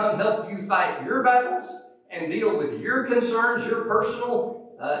God to come help you fight your battles and deal with your concerns, your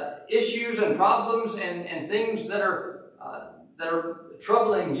personal issues and problems and things that are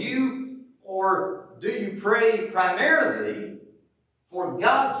troubling you? Or do you pray primarily for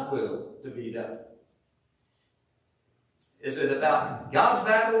God's will to be done? Is it about God's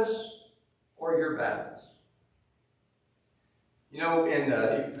battles or your battles? You know, in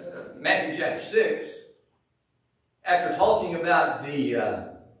Matthew chapter 6, after talking about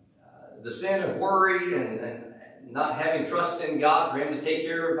the sin of worry and not having trust in God for Him to take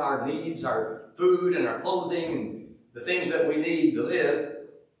care of our needs, our food and our clothing and the things that we need to live,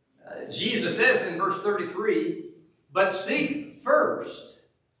 Jesus says in verse 33, but seek first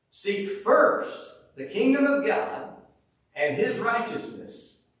the kingdom of God and His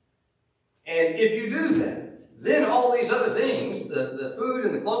righteousness. And if you do that, then all these other things, the food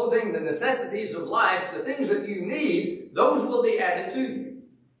and the clothing, the necessities of life, the things that you need, those will be added to you.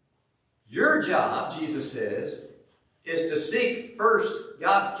 Your job, Jesus says, is to seek first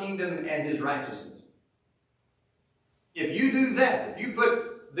God's kingdom and His righteousness. If you do that, if you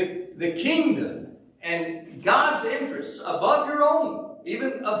put the kingdom and God's interests above your own,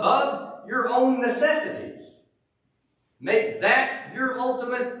 even above your own necessities, make that your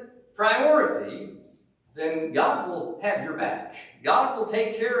ultimate priority, then God will have your back. God will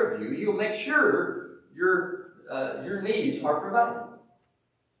take care of you. He will make sure your needs are provided.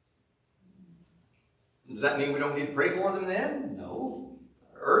 Does that mean we don't need to pray for them then? No.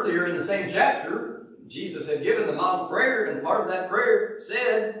 Earlier in the same chapter, Jesus had given the model prayer, and part of that prayer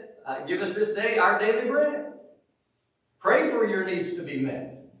said, give us this day our daily bread. Pray for your needs to be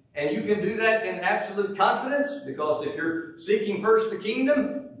met. And you can do that in absolute confidence, because if you're seeking first the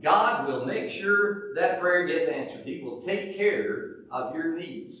kingdom, God will make sure that prayer gets answered. He will take care of your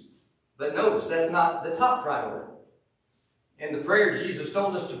needs. But notice, that's not the top priority. In the prayer Jesus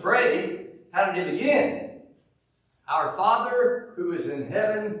told us to pray, how did it begin? Our Father who is in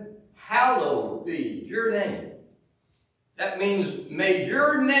heaven, hallowed be your name. That means may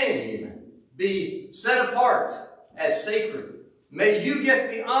your name be set apart as sacred. May you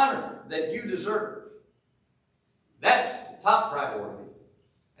get the honor that you deserve. That's the top priority.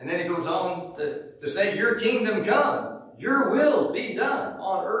 And then it goes on to say, your kingdom come, your will be done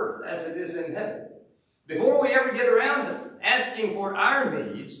on earth as it is in heaven. Before we ever get around to asking for our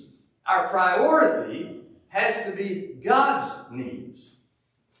needs, our priority has to be God's needs.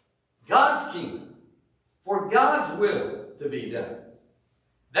 God's kingdom. For God's will to be done.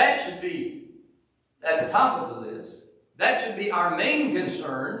 That should be at the top of the list. That should be our main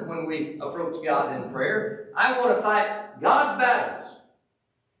concern when we approach God in prayer. I want to fight God's battles.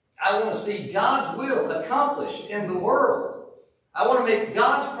 I want to see God's will accomplished in the world. I want to make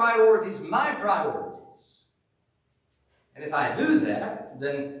God's priorities my priorities. And if I do that,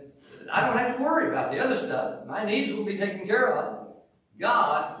 then I don't have to worry about the other stuff. My needs will be taken care of.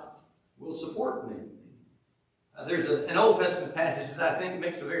 God will support me. There's an Old Testament passage that I think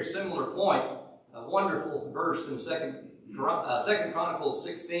makes a very similar point. A wonderful verse in 2 Chronicles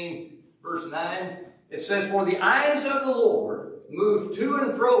 16, verse 9. It says, for the eyes of the Lord move to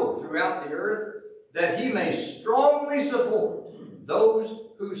and fro throughout the earth, that He may strongly support those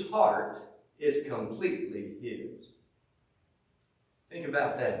whose heart is completely His. Think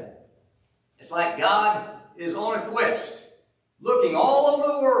about that. It's like God is on a quest, looking all over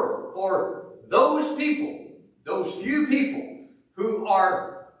the world for those people, those few people who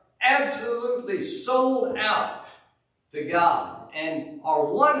are absolutely sold out to God and are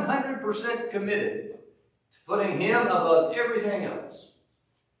 100% committed to putting Him above everything else.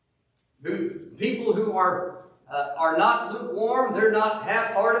 People who are not lukewarm, they're not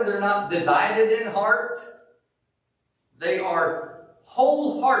half-hearted, they're not divided in heart. They are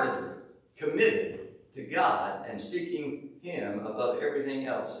wholeheartedly committed to God and seeking Him above everything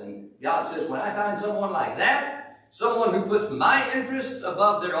else. And God says, when I find someone like that, someone who puts my interests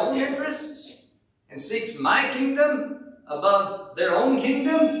above their own interests and seeks my kingdom above their own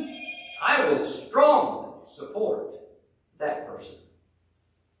kingdom, I will strongly support that person.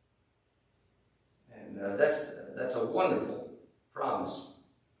 And that's a wonderful promise.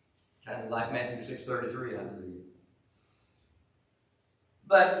 Kind of like Matthew 6:33, I believe.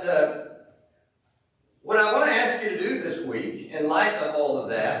 But what I want to ask you to do this week, in light of all of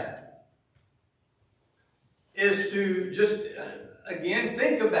that, is to just, again,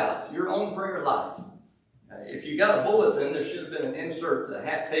 think about your own prayer life. If you got a bulletin, there should have been an insert, a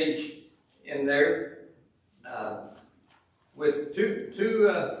half page in there, with two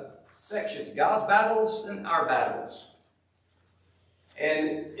sections, God's battles and our battles.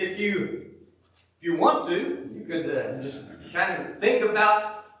 And if you want to, you could just kind of think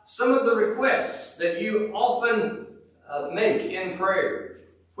about some of the requests that you often make in prayer.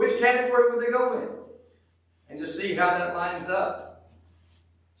 Which category would they go in? And just see how that lines up.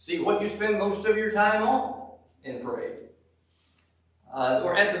 See what you spend most of your time on in prayer.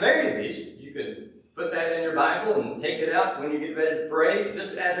 Or at the very least, you could put that in your Bible and take it out when you get ready to pray,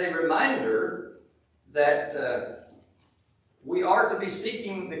 just as a reminder that we are to be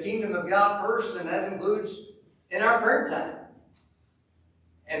seeking the kingdom of God first, and that includes in our prayer time.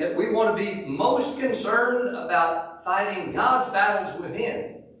 and that we want to be most concerned about fighting God's battles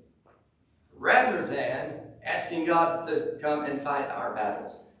within, rather than asking God to come and fight our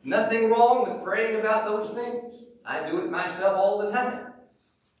battles. Nothing wrong with praying about those things. I do it myself all the time.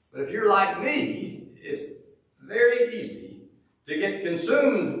 But if you're like me, it's very easy to get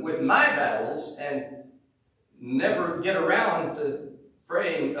consumed with my battles and never get around to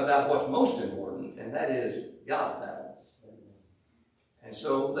praying about what's most important, and that is God's battles. And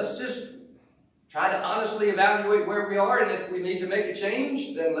so let's just try to honestly evaluate where we are, and if we need to make a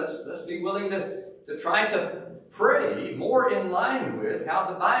change, then let's be willing to try to pray more in line with how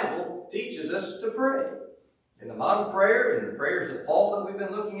the Bible teaches us to pray. In the model prayer, in the prayers of Paul that we've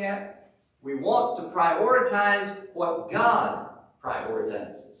been looking at, we want to prioritize what God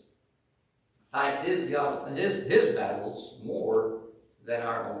prioritizes. Fight his battles more than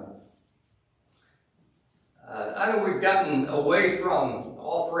our own. I know we've gotten away from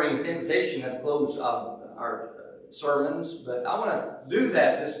offering the invitation at the close of our sermons, but I want to do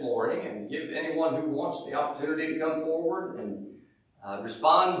that this morning and give anyone who wants the opportunity to come forward and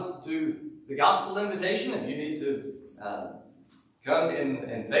respond to the gospel invitation. If you need to come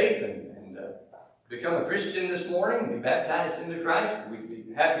in faith and become a Christian this morning, be baptized into Christ, we'd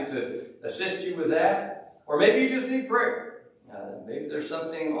be happy to assist you with that. Or maybe you just need prayer. Maybe there's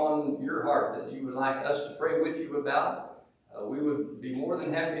something on your heart that you would like us to pray with you about. We would be more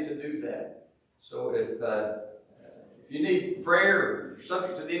than happy to do that. So if you need prayer or you're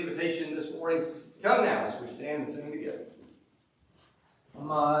subject to the invitation this morning, come now as we stand and sing together.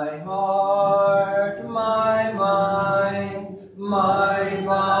 My heart, my mind, my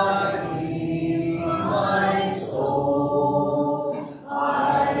body, my soul,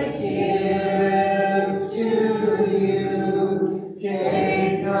 I give to you.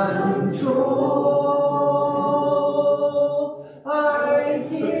 Take control. I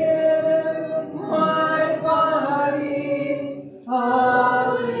give my body a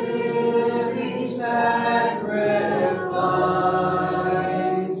living sacrifice.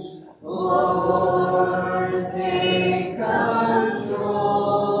 Lord, take control.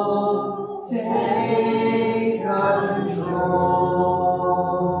 Take control.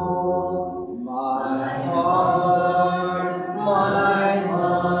 My heart, my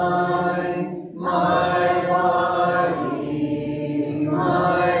mind, my body,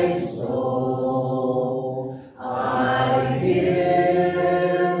 my soul, I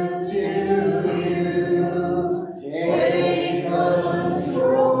give to you. Take control.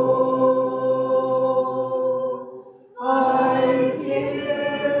 I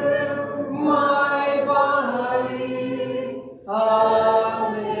give my body a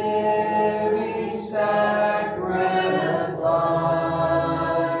living sacrifice.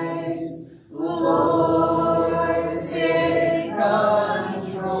 Lord, take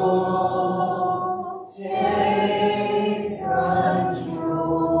control. Take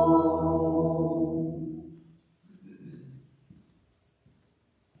control.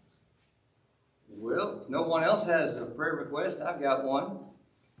 Well, if no one else has a prayer request, I've got one.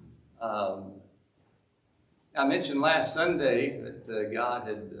 I mentioned last Sunday that God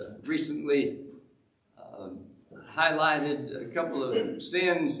had recently highlighted a couple of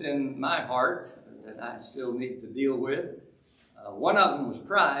sins in my heart that I still need to deal with. One of them was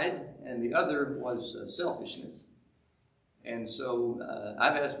pride, and the other was selfishness. And so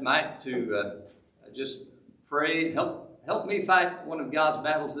I've asked Mike to just pray, help me fight one of God's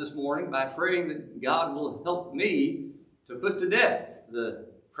battles this morning by praying that God will help me to put to death the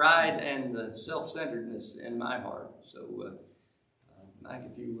pride and the self-centeredness in my heart. So, Mike,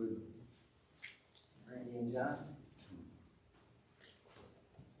 if you would. Randy and John.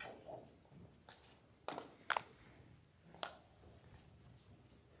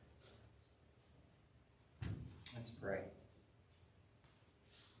 Let's pray.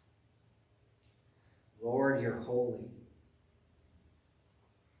 Lord, you're holy.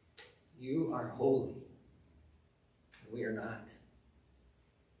 You are holy. We are not.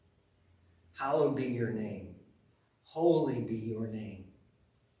 Hallowed be your name. Holy be your name.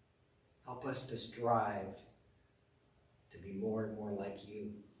 Help us to strive to be more and more like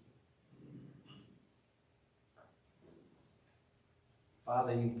you.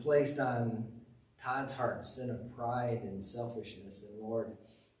 Father, you've placed on Todd's heart sin of pride and selfishness. And Lord,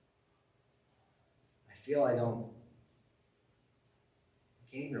 I feel I can't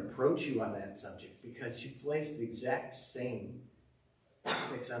even approach you on that subject because you placed the exact same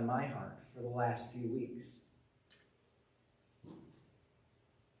topics on my heart for the last few weeks.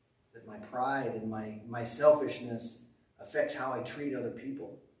 That my pride and my selfishness affects how I treat other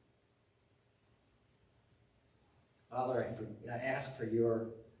people. Father, I ask for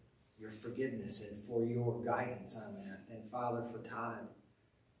your forgiveness and for your guidance on that. And Father, for Todd,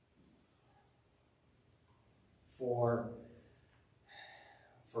 for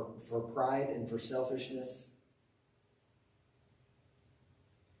pride and for selfishness,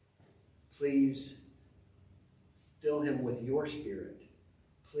 please fill him with your Spirit.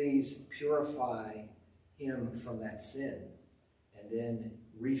 Please purify him from that sin, and then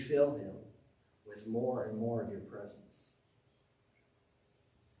refill him with more and more of your presence.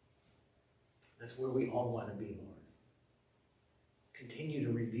 That's where we all want to be, Lord. Continue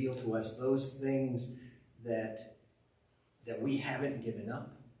to reveal to us those things that we haven't given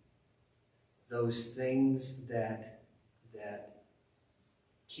up, those things that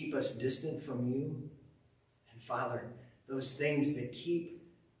keep us distant from you, and Father, those things that keep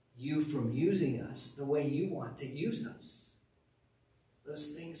you from using us the way you want to use us.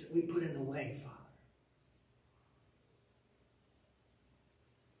 Those things that we put in the way, Father.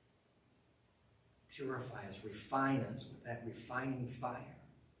 Purify us, refine us with that refining fire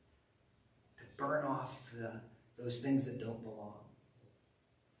to burn off those things that don't belong.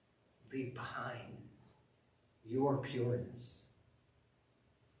 Leave behind your pureness,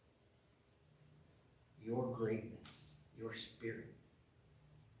 your greatness, your Spirit.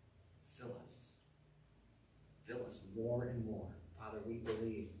 Fill us. Fill us more and more. Father, we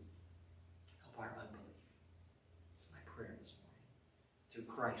believe. Help our unbelief. It's my prayer this morning. Through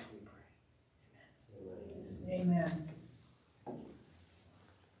Christ we pray. Amen. Amen.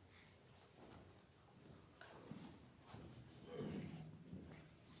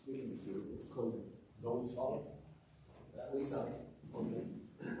 We can see it's closing. No follow? At least Okay.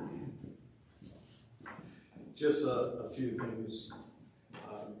 Just a few things.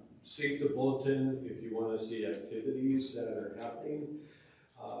 See the bulletin if you want to see activities that are happening.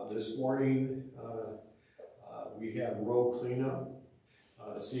 This morning, we have road cleanup.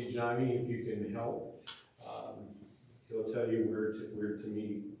 See Johnny if you can help. He'll tell you where to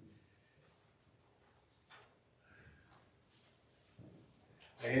meet.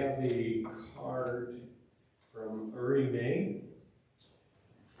 I have the card from Orion,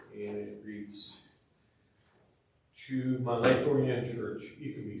 and it reads, "To my Lake Orion Church,"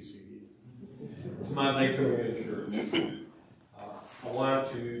 you can be seated. "To my Lake Orion Church, I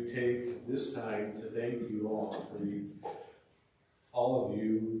want to take this time to thank you all all of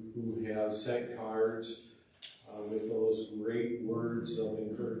you who have sent cards with those great words of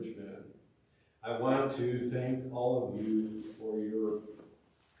encouragement. I want to thank all of you for your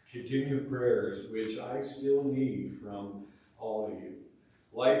continued prayers, which I still need from all of you.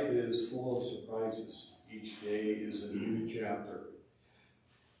 Life is full of surprises. Each day is a new chapter.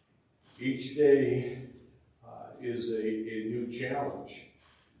 Each day is a new challenge.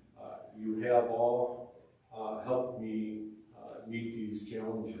 You have all helped me meet these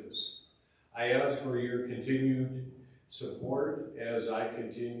challenges. I ask for your continued support as I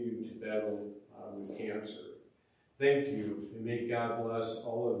continue to battle with cancer. Thank you, and may God bless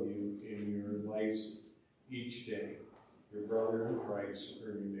all of you in your lives each day. Your brother in Christ,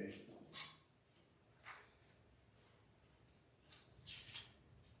 Orion May.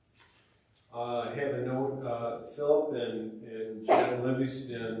 I have a note, Philip and Jen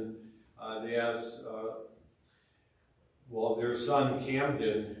Livingston, they asked, their son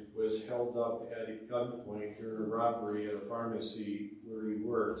Camden was held up at a gunpoint during a robbery at a pharmacy where he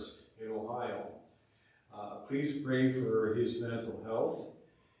works in Ohio. Please pray for his mental health,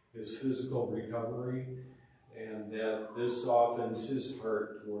 his physical recovery, and that this softens his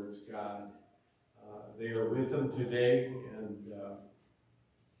heart towards God. They are with him today, and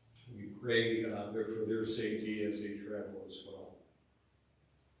we pray for their safety as they travel as well.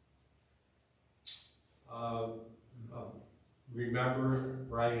 Remember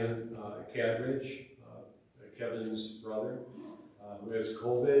Brian Cadridge, Kevin's brother, who has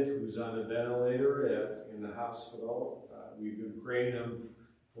COVID, who's on a ventilator in the hospital. We've been praying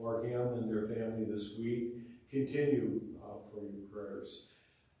for him and their family this week. Continue for your prayers.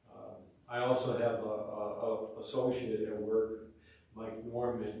 I also have an associate at work, Mike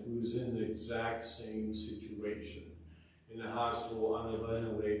Norman, who's in the exact same situation in the hospital on a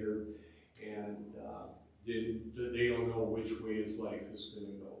ventilator, and they don't know which way his life is going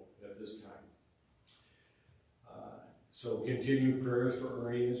to go at this time. So continue prayers for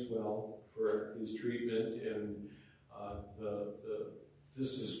Orion as well, for his treatment and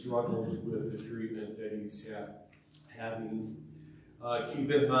just the struggles with the treatment that he's having.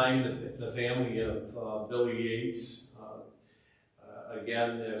 Keep in mind the family of Billy Yates,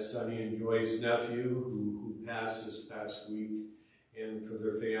 again, Sonny and Joy's nephew who passed this past week, and for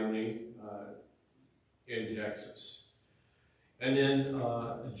their family in Texas. And then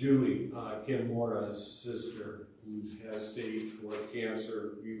Julie, Kim Mora's sister, who has stage 4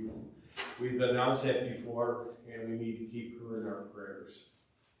 cancer. We've announced that before, and we need to keep her in our prayers.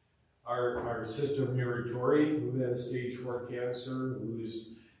 Our sister Mary Tori, who has stage 4 cancer, who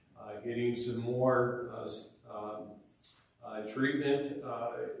is getting some more treatment,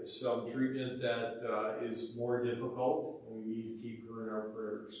 some treatment that is more difficult, and we need to keep her in our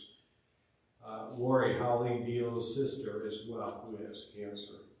prayers. Lori, Holly Deal's sister as well, who has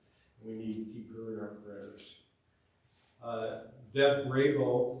cancer. We need to keep her in our prayers. Deb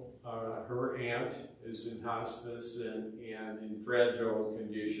Brabo, her aunt, is in hospice and in fragile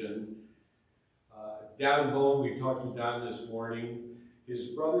condition. Don Bone, we talked to Don this morning. His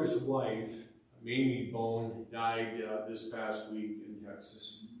brother's wife, Mamie Bone, died this past week in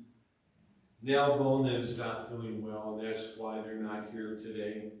Texas. Nell Bone is not feeling well, and that's why they're not here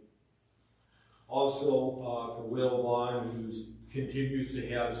today. Also, for Will Vaughn, who continues to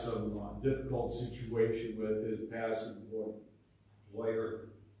have some difficult situation with his passing lawyer.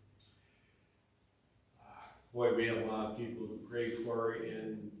 Boy, we have a lot of people to pray for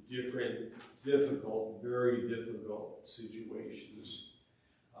in different difficult, very difficult situations.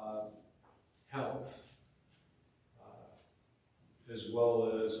 Health, as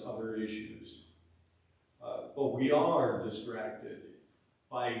well as other issues. But we are distracted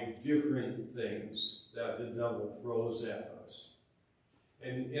by different things that the devil throws at us.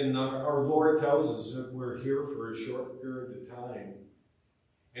 And our Lord tells us that we're here for a short period of time.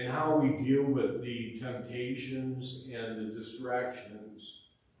 And how we deal with the temptations and the distractions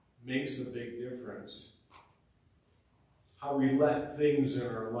makes a big difference. How we let things in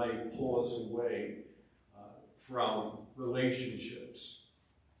our life pull us away from relationships,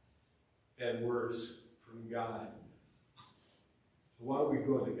 and worse, from God. So why don't we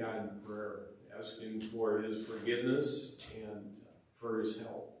go to God in prayer, asking for His forgiveness and for His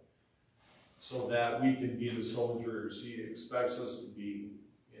help, so that we can be the soldiers He expects us to be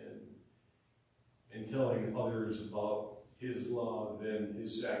in telling others about His love and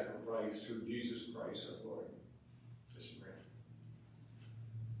His sacrifice through Jesus Christ our Lord. Let's pray.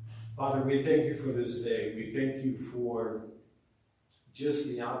 Father, we thank you for this day. We thank you for just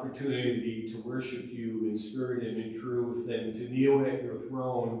the opportunity to worship you in spirit and in truth, and to kneel at your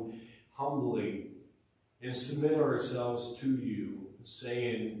throne humbly and submit ourselves to you,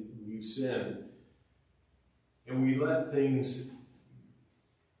 saying we've sinned. And we let things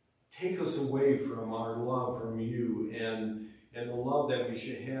take us away from our love from you and the love that we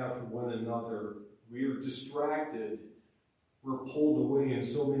should have for one another. We are distracted. We're pulled away in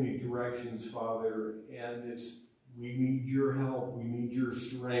so many directions, Father, and we need your help. We need your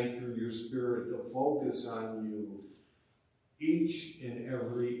strength through your Spirit to focus on you each and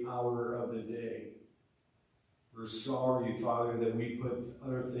every hour of the day. We're sorry, Father, that we put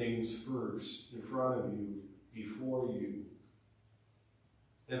other things first in front of you, before you.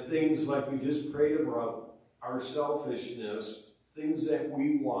 And things like we just prayed about, our selfishness, things that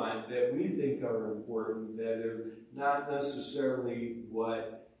we want, that we think are important, that are not necessarily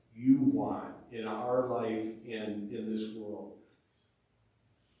what you want in our life and in this world.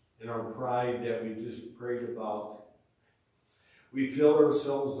 And our pride that we just prayed about. We fill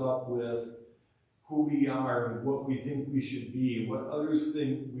ourselves up with who we are and what we think we should be, what others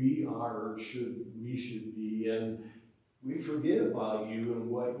think we are or we should be, and we forget about you and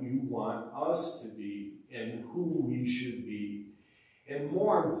what you want us to be and who we should be. And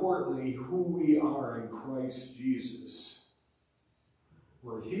more importantly, who we are in Christ Jesus.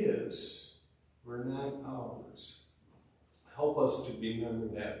 We're His. We're not ours. Help us to remember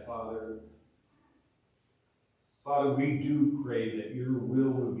that, Father. Father, we do pray that your will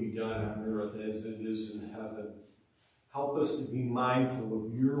would be done on earth as it is in heaven. Help us to be mindful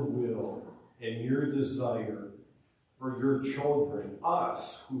of your will and your desire for your children,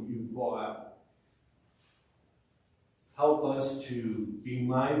 us who you bought. Help us to be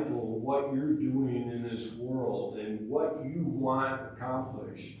mindful of what you're doing in this world and what you want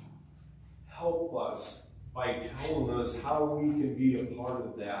accomplished. Help us by telling us how we can be a part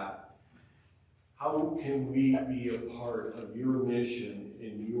of that. How can we be a part of your mission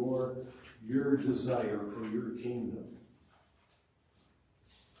and your desire for your kingdom?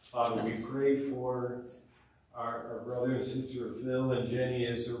 Father, we pray for our brother and sister Phil and Jenny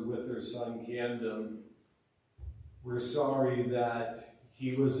as they're with their son Camden. We're sorry that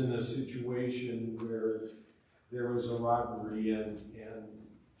he was in a situation where there was a robbery, and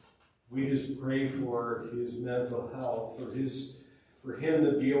we just pray for his mental health, for him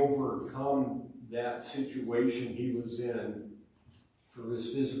to be overcome that situation he was in, for his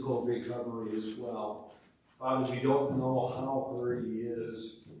physical recovery as well. Father, we don't know how hurt he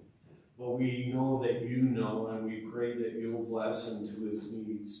is, but we know that you know, and we pray that you'll bless him to his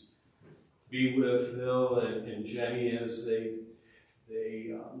needs. Be with Phil and Jenny as they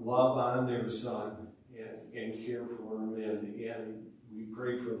love on their son and care for him, and we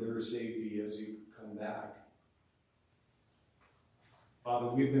pray for their safety as he come back. Father,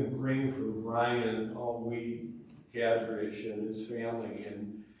 we've been praying for Brian all week, Cadrish and his family,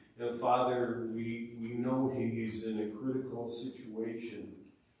 and Father, we know he's in a critical situation.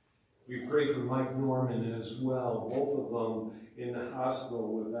 We pray for Mike Norman as well, both of them in the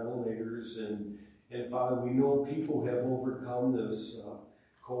hospital with ventilators, and Father, we know people have overcome this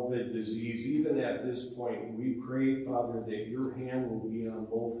COVID disease, even at this point. We pray, Father, that your hand will be on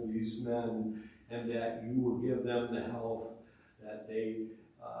both of these men, and that you will give them the health that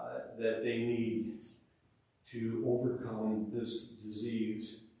they need to overcome this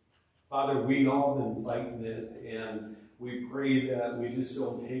disease. Father, we all been fighting it, and we pray that we just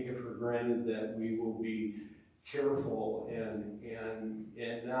don't take it for granted, that we will be careful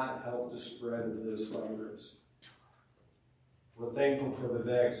and not help the spread of this virus. We're thankful for the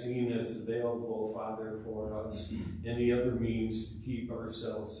vaccine that's available, Father, for us, and the other means to keep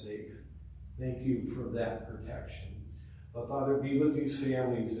ourselves safe. Thank you for that protection. But Father, be with these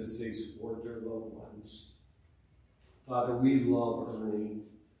families as they support their loved ones. Father, we love Ernie.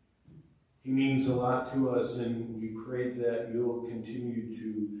 He means a lot to us, and we pray that you'll continue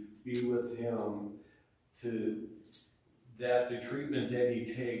to be with him, that the treatment that he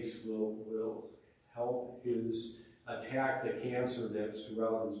takes will help his attack the cancer that's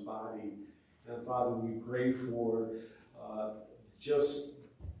throughout his body. And Father, we pray for just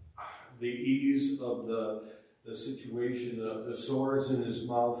the ease of the situation, of the sores in his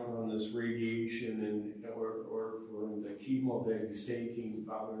mouth from this radiation or from the chemo that he's taking,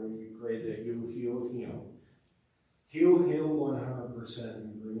 Father, and we pray that you'll heal him. Heal him 100%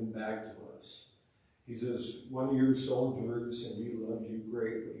 and bring him back to us. He's one of your soldiers, and he loves you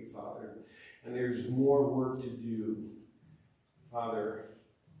greatly, Father. And there's more work to do. Father,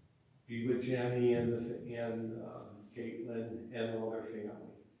 be with Jenny and Caitlin and all their family.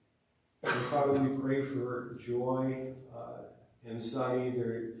 And Father, we pray for Joy and Sonny,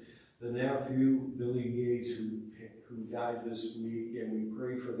 the nephew, Billy Gates, who died this week, and we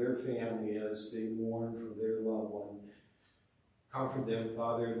pray for their family as they mourn for their loved one. Comfort them,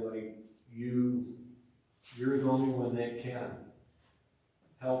 Father, like you're the only one that can.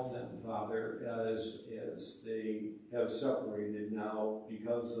 Help them, Father, as they have separated now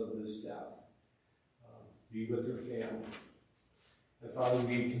because of this death. Be with their family. And Father,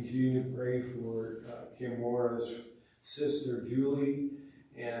 we continue to pray for Kim Mora's sister, Julie,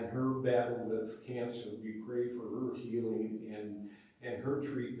 and her battle with cancer. We pray for her healing and her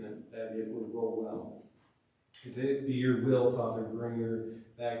treatment, that it will go well. If it be your will, Father, bring her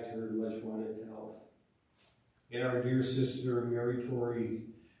back to her much wanted health. And our dear sister, Mary Tori,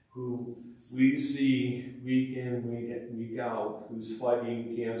 who we see week in, week out, who's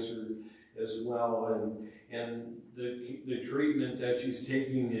fighting cancer as well, and the treatment that she's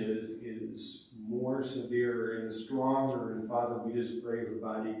taking is more severe and stronger, and Father, we just pray her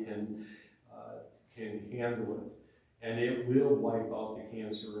body can handle it, and it will wipe out the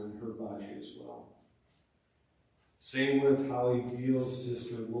cancer in her body as well. Same with Holly Beal's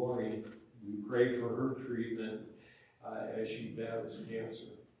sister, Lori. We pray for her treatment as she battles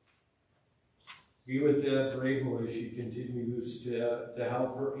cancer. Be with Deb Bravo as she continues to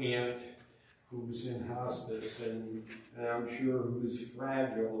help her aunt, who's in hospice, and I'm sure who's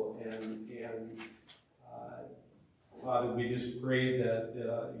fragile, and Father, we just pray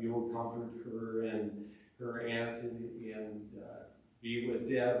that you will comfort her and her aunt, and be with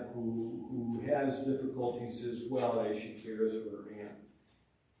Deb, who has difficulties as well as she cares for her aunt.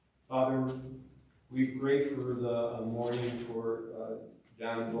 Father, we pray for the mourning for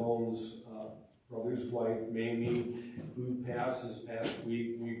Don Bones' brother's wife, Mamie, who passed this past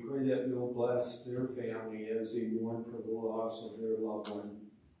week. We pray that you'll bless their family as they mourn for the loss of their loved one.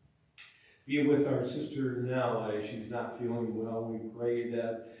 Be with our sister now as she's not feeling well. We pray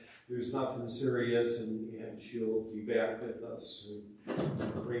that there's nothing serious and she'll be back with us.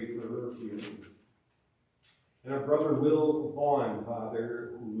 And pray for her healing. And our brother Will Vaughn,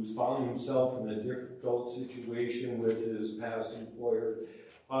 Father, who's found himself in a difficult situation with his past employer.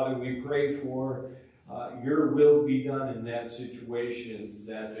 Father, we pray for your will be done in that situation,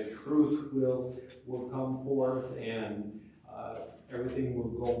 that the truth will come forth and everything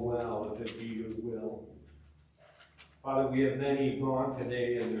will go well if it be your will. Father, we have many gone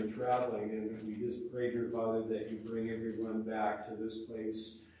today and they're traveling, and we just pray, dear Father, that you bring everyone back to this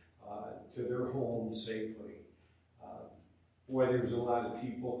place to their home safely. Boy, there's a lot of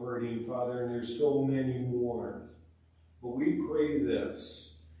people hurting, Father, and there's so many more. But we pray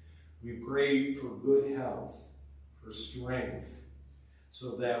this. We pray for good health, for strength,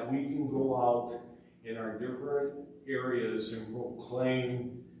 so that we can go out in our different areas and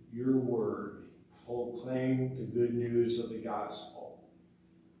proclaim your word, proclaim the good news of the gospel.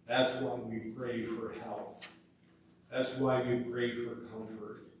 That's why we pray for health. That's why we pray for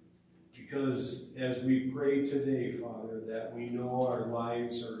comfort. Because as we pray today, Father, that we know our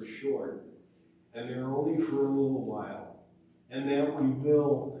lives are short and they're only for a little while, and that we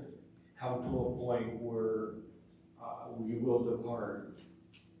will come to a point where we will depart.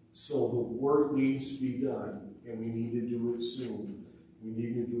 So the work needs to be done, and we need to do it soon. We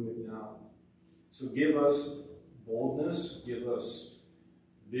need to do it now. So give us boldness, give us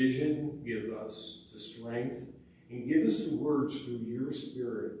vision, give us the strength, and give us the words through your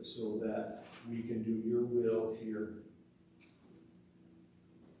Spirit so that we can do your will here.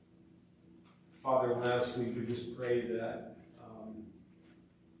 Father, lastly, we just pray that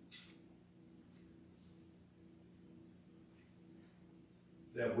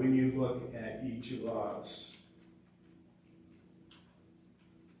that when you look at each of us,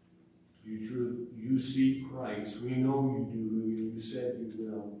 you see Christ. We know you do, and you said you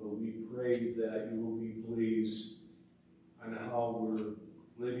will, but we pray that you will be pleased on how we're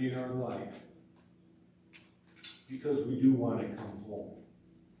living our life, because we do want to come home.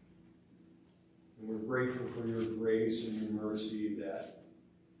 And we're grateful for your grace and your mercy that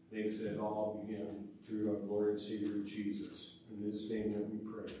makes it all begin through our Lord and Savior Jesus. In his name that we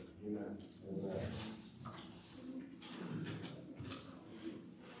pray. Amen. Amen.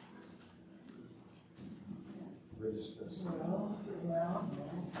 We're dismissed. Well,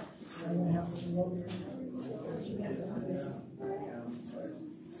 I'm gonna have to look